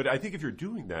 But I think if you're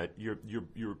doing that, you're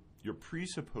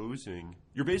presupposing.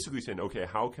 You're basically saying, okay,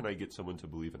 how can I get someone to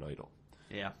believe an idol?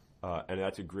 Yeah. And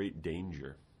that's a great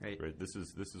danger. Right. This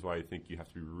is why I think you have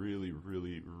to be really,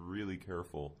 really, really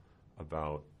careful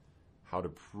about how to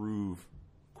prove,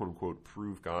 quote unquote,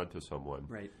 prove God to someone.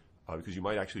 Right. Because you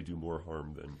might actually do more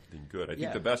harm than good. I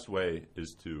think the best way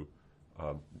is to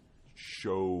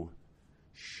show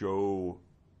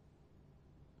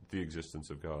the existence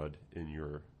of God in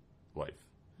your life.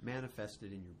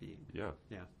 Manifested in your being.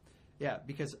 Yeah.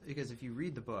 Because if you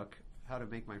read the book, How to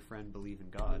Make My Friend Believe in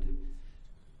God,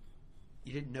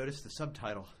 you didn't notice the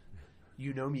subtitle.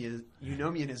 Eunomianism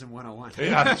 101.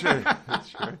 Yeah, that's right.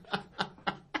 That's right.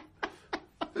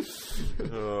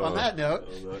 On that note,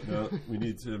 we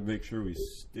need to make sure we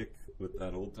stick with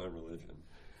that old time religion.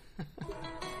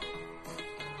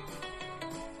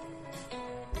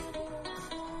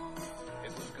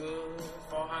 It was good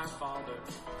for our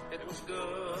fathers. It was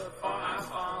good for our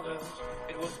fathers.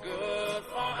 It was good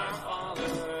for our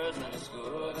fathers, and it's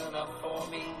good enough for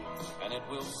me. And it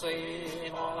will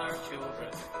save all our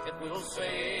children. It will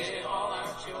save all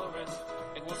our children.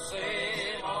 It will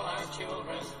save all our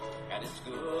children. And it's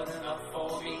good enough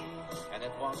for me. And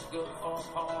it was good for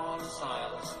Paul and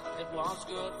Silas. It was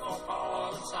good for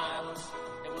Paul and Silas.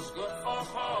 It was good for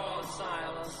Paul and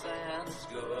Silas. And it's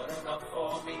good enough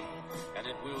for me. And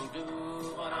it will do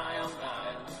when I am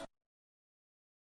dying.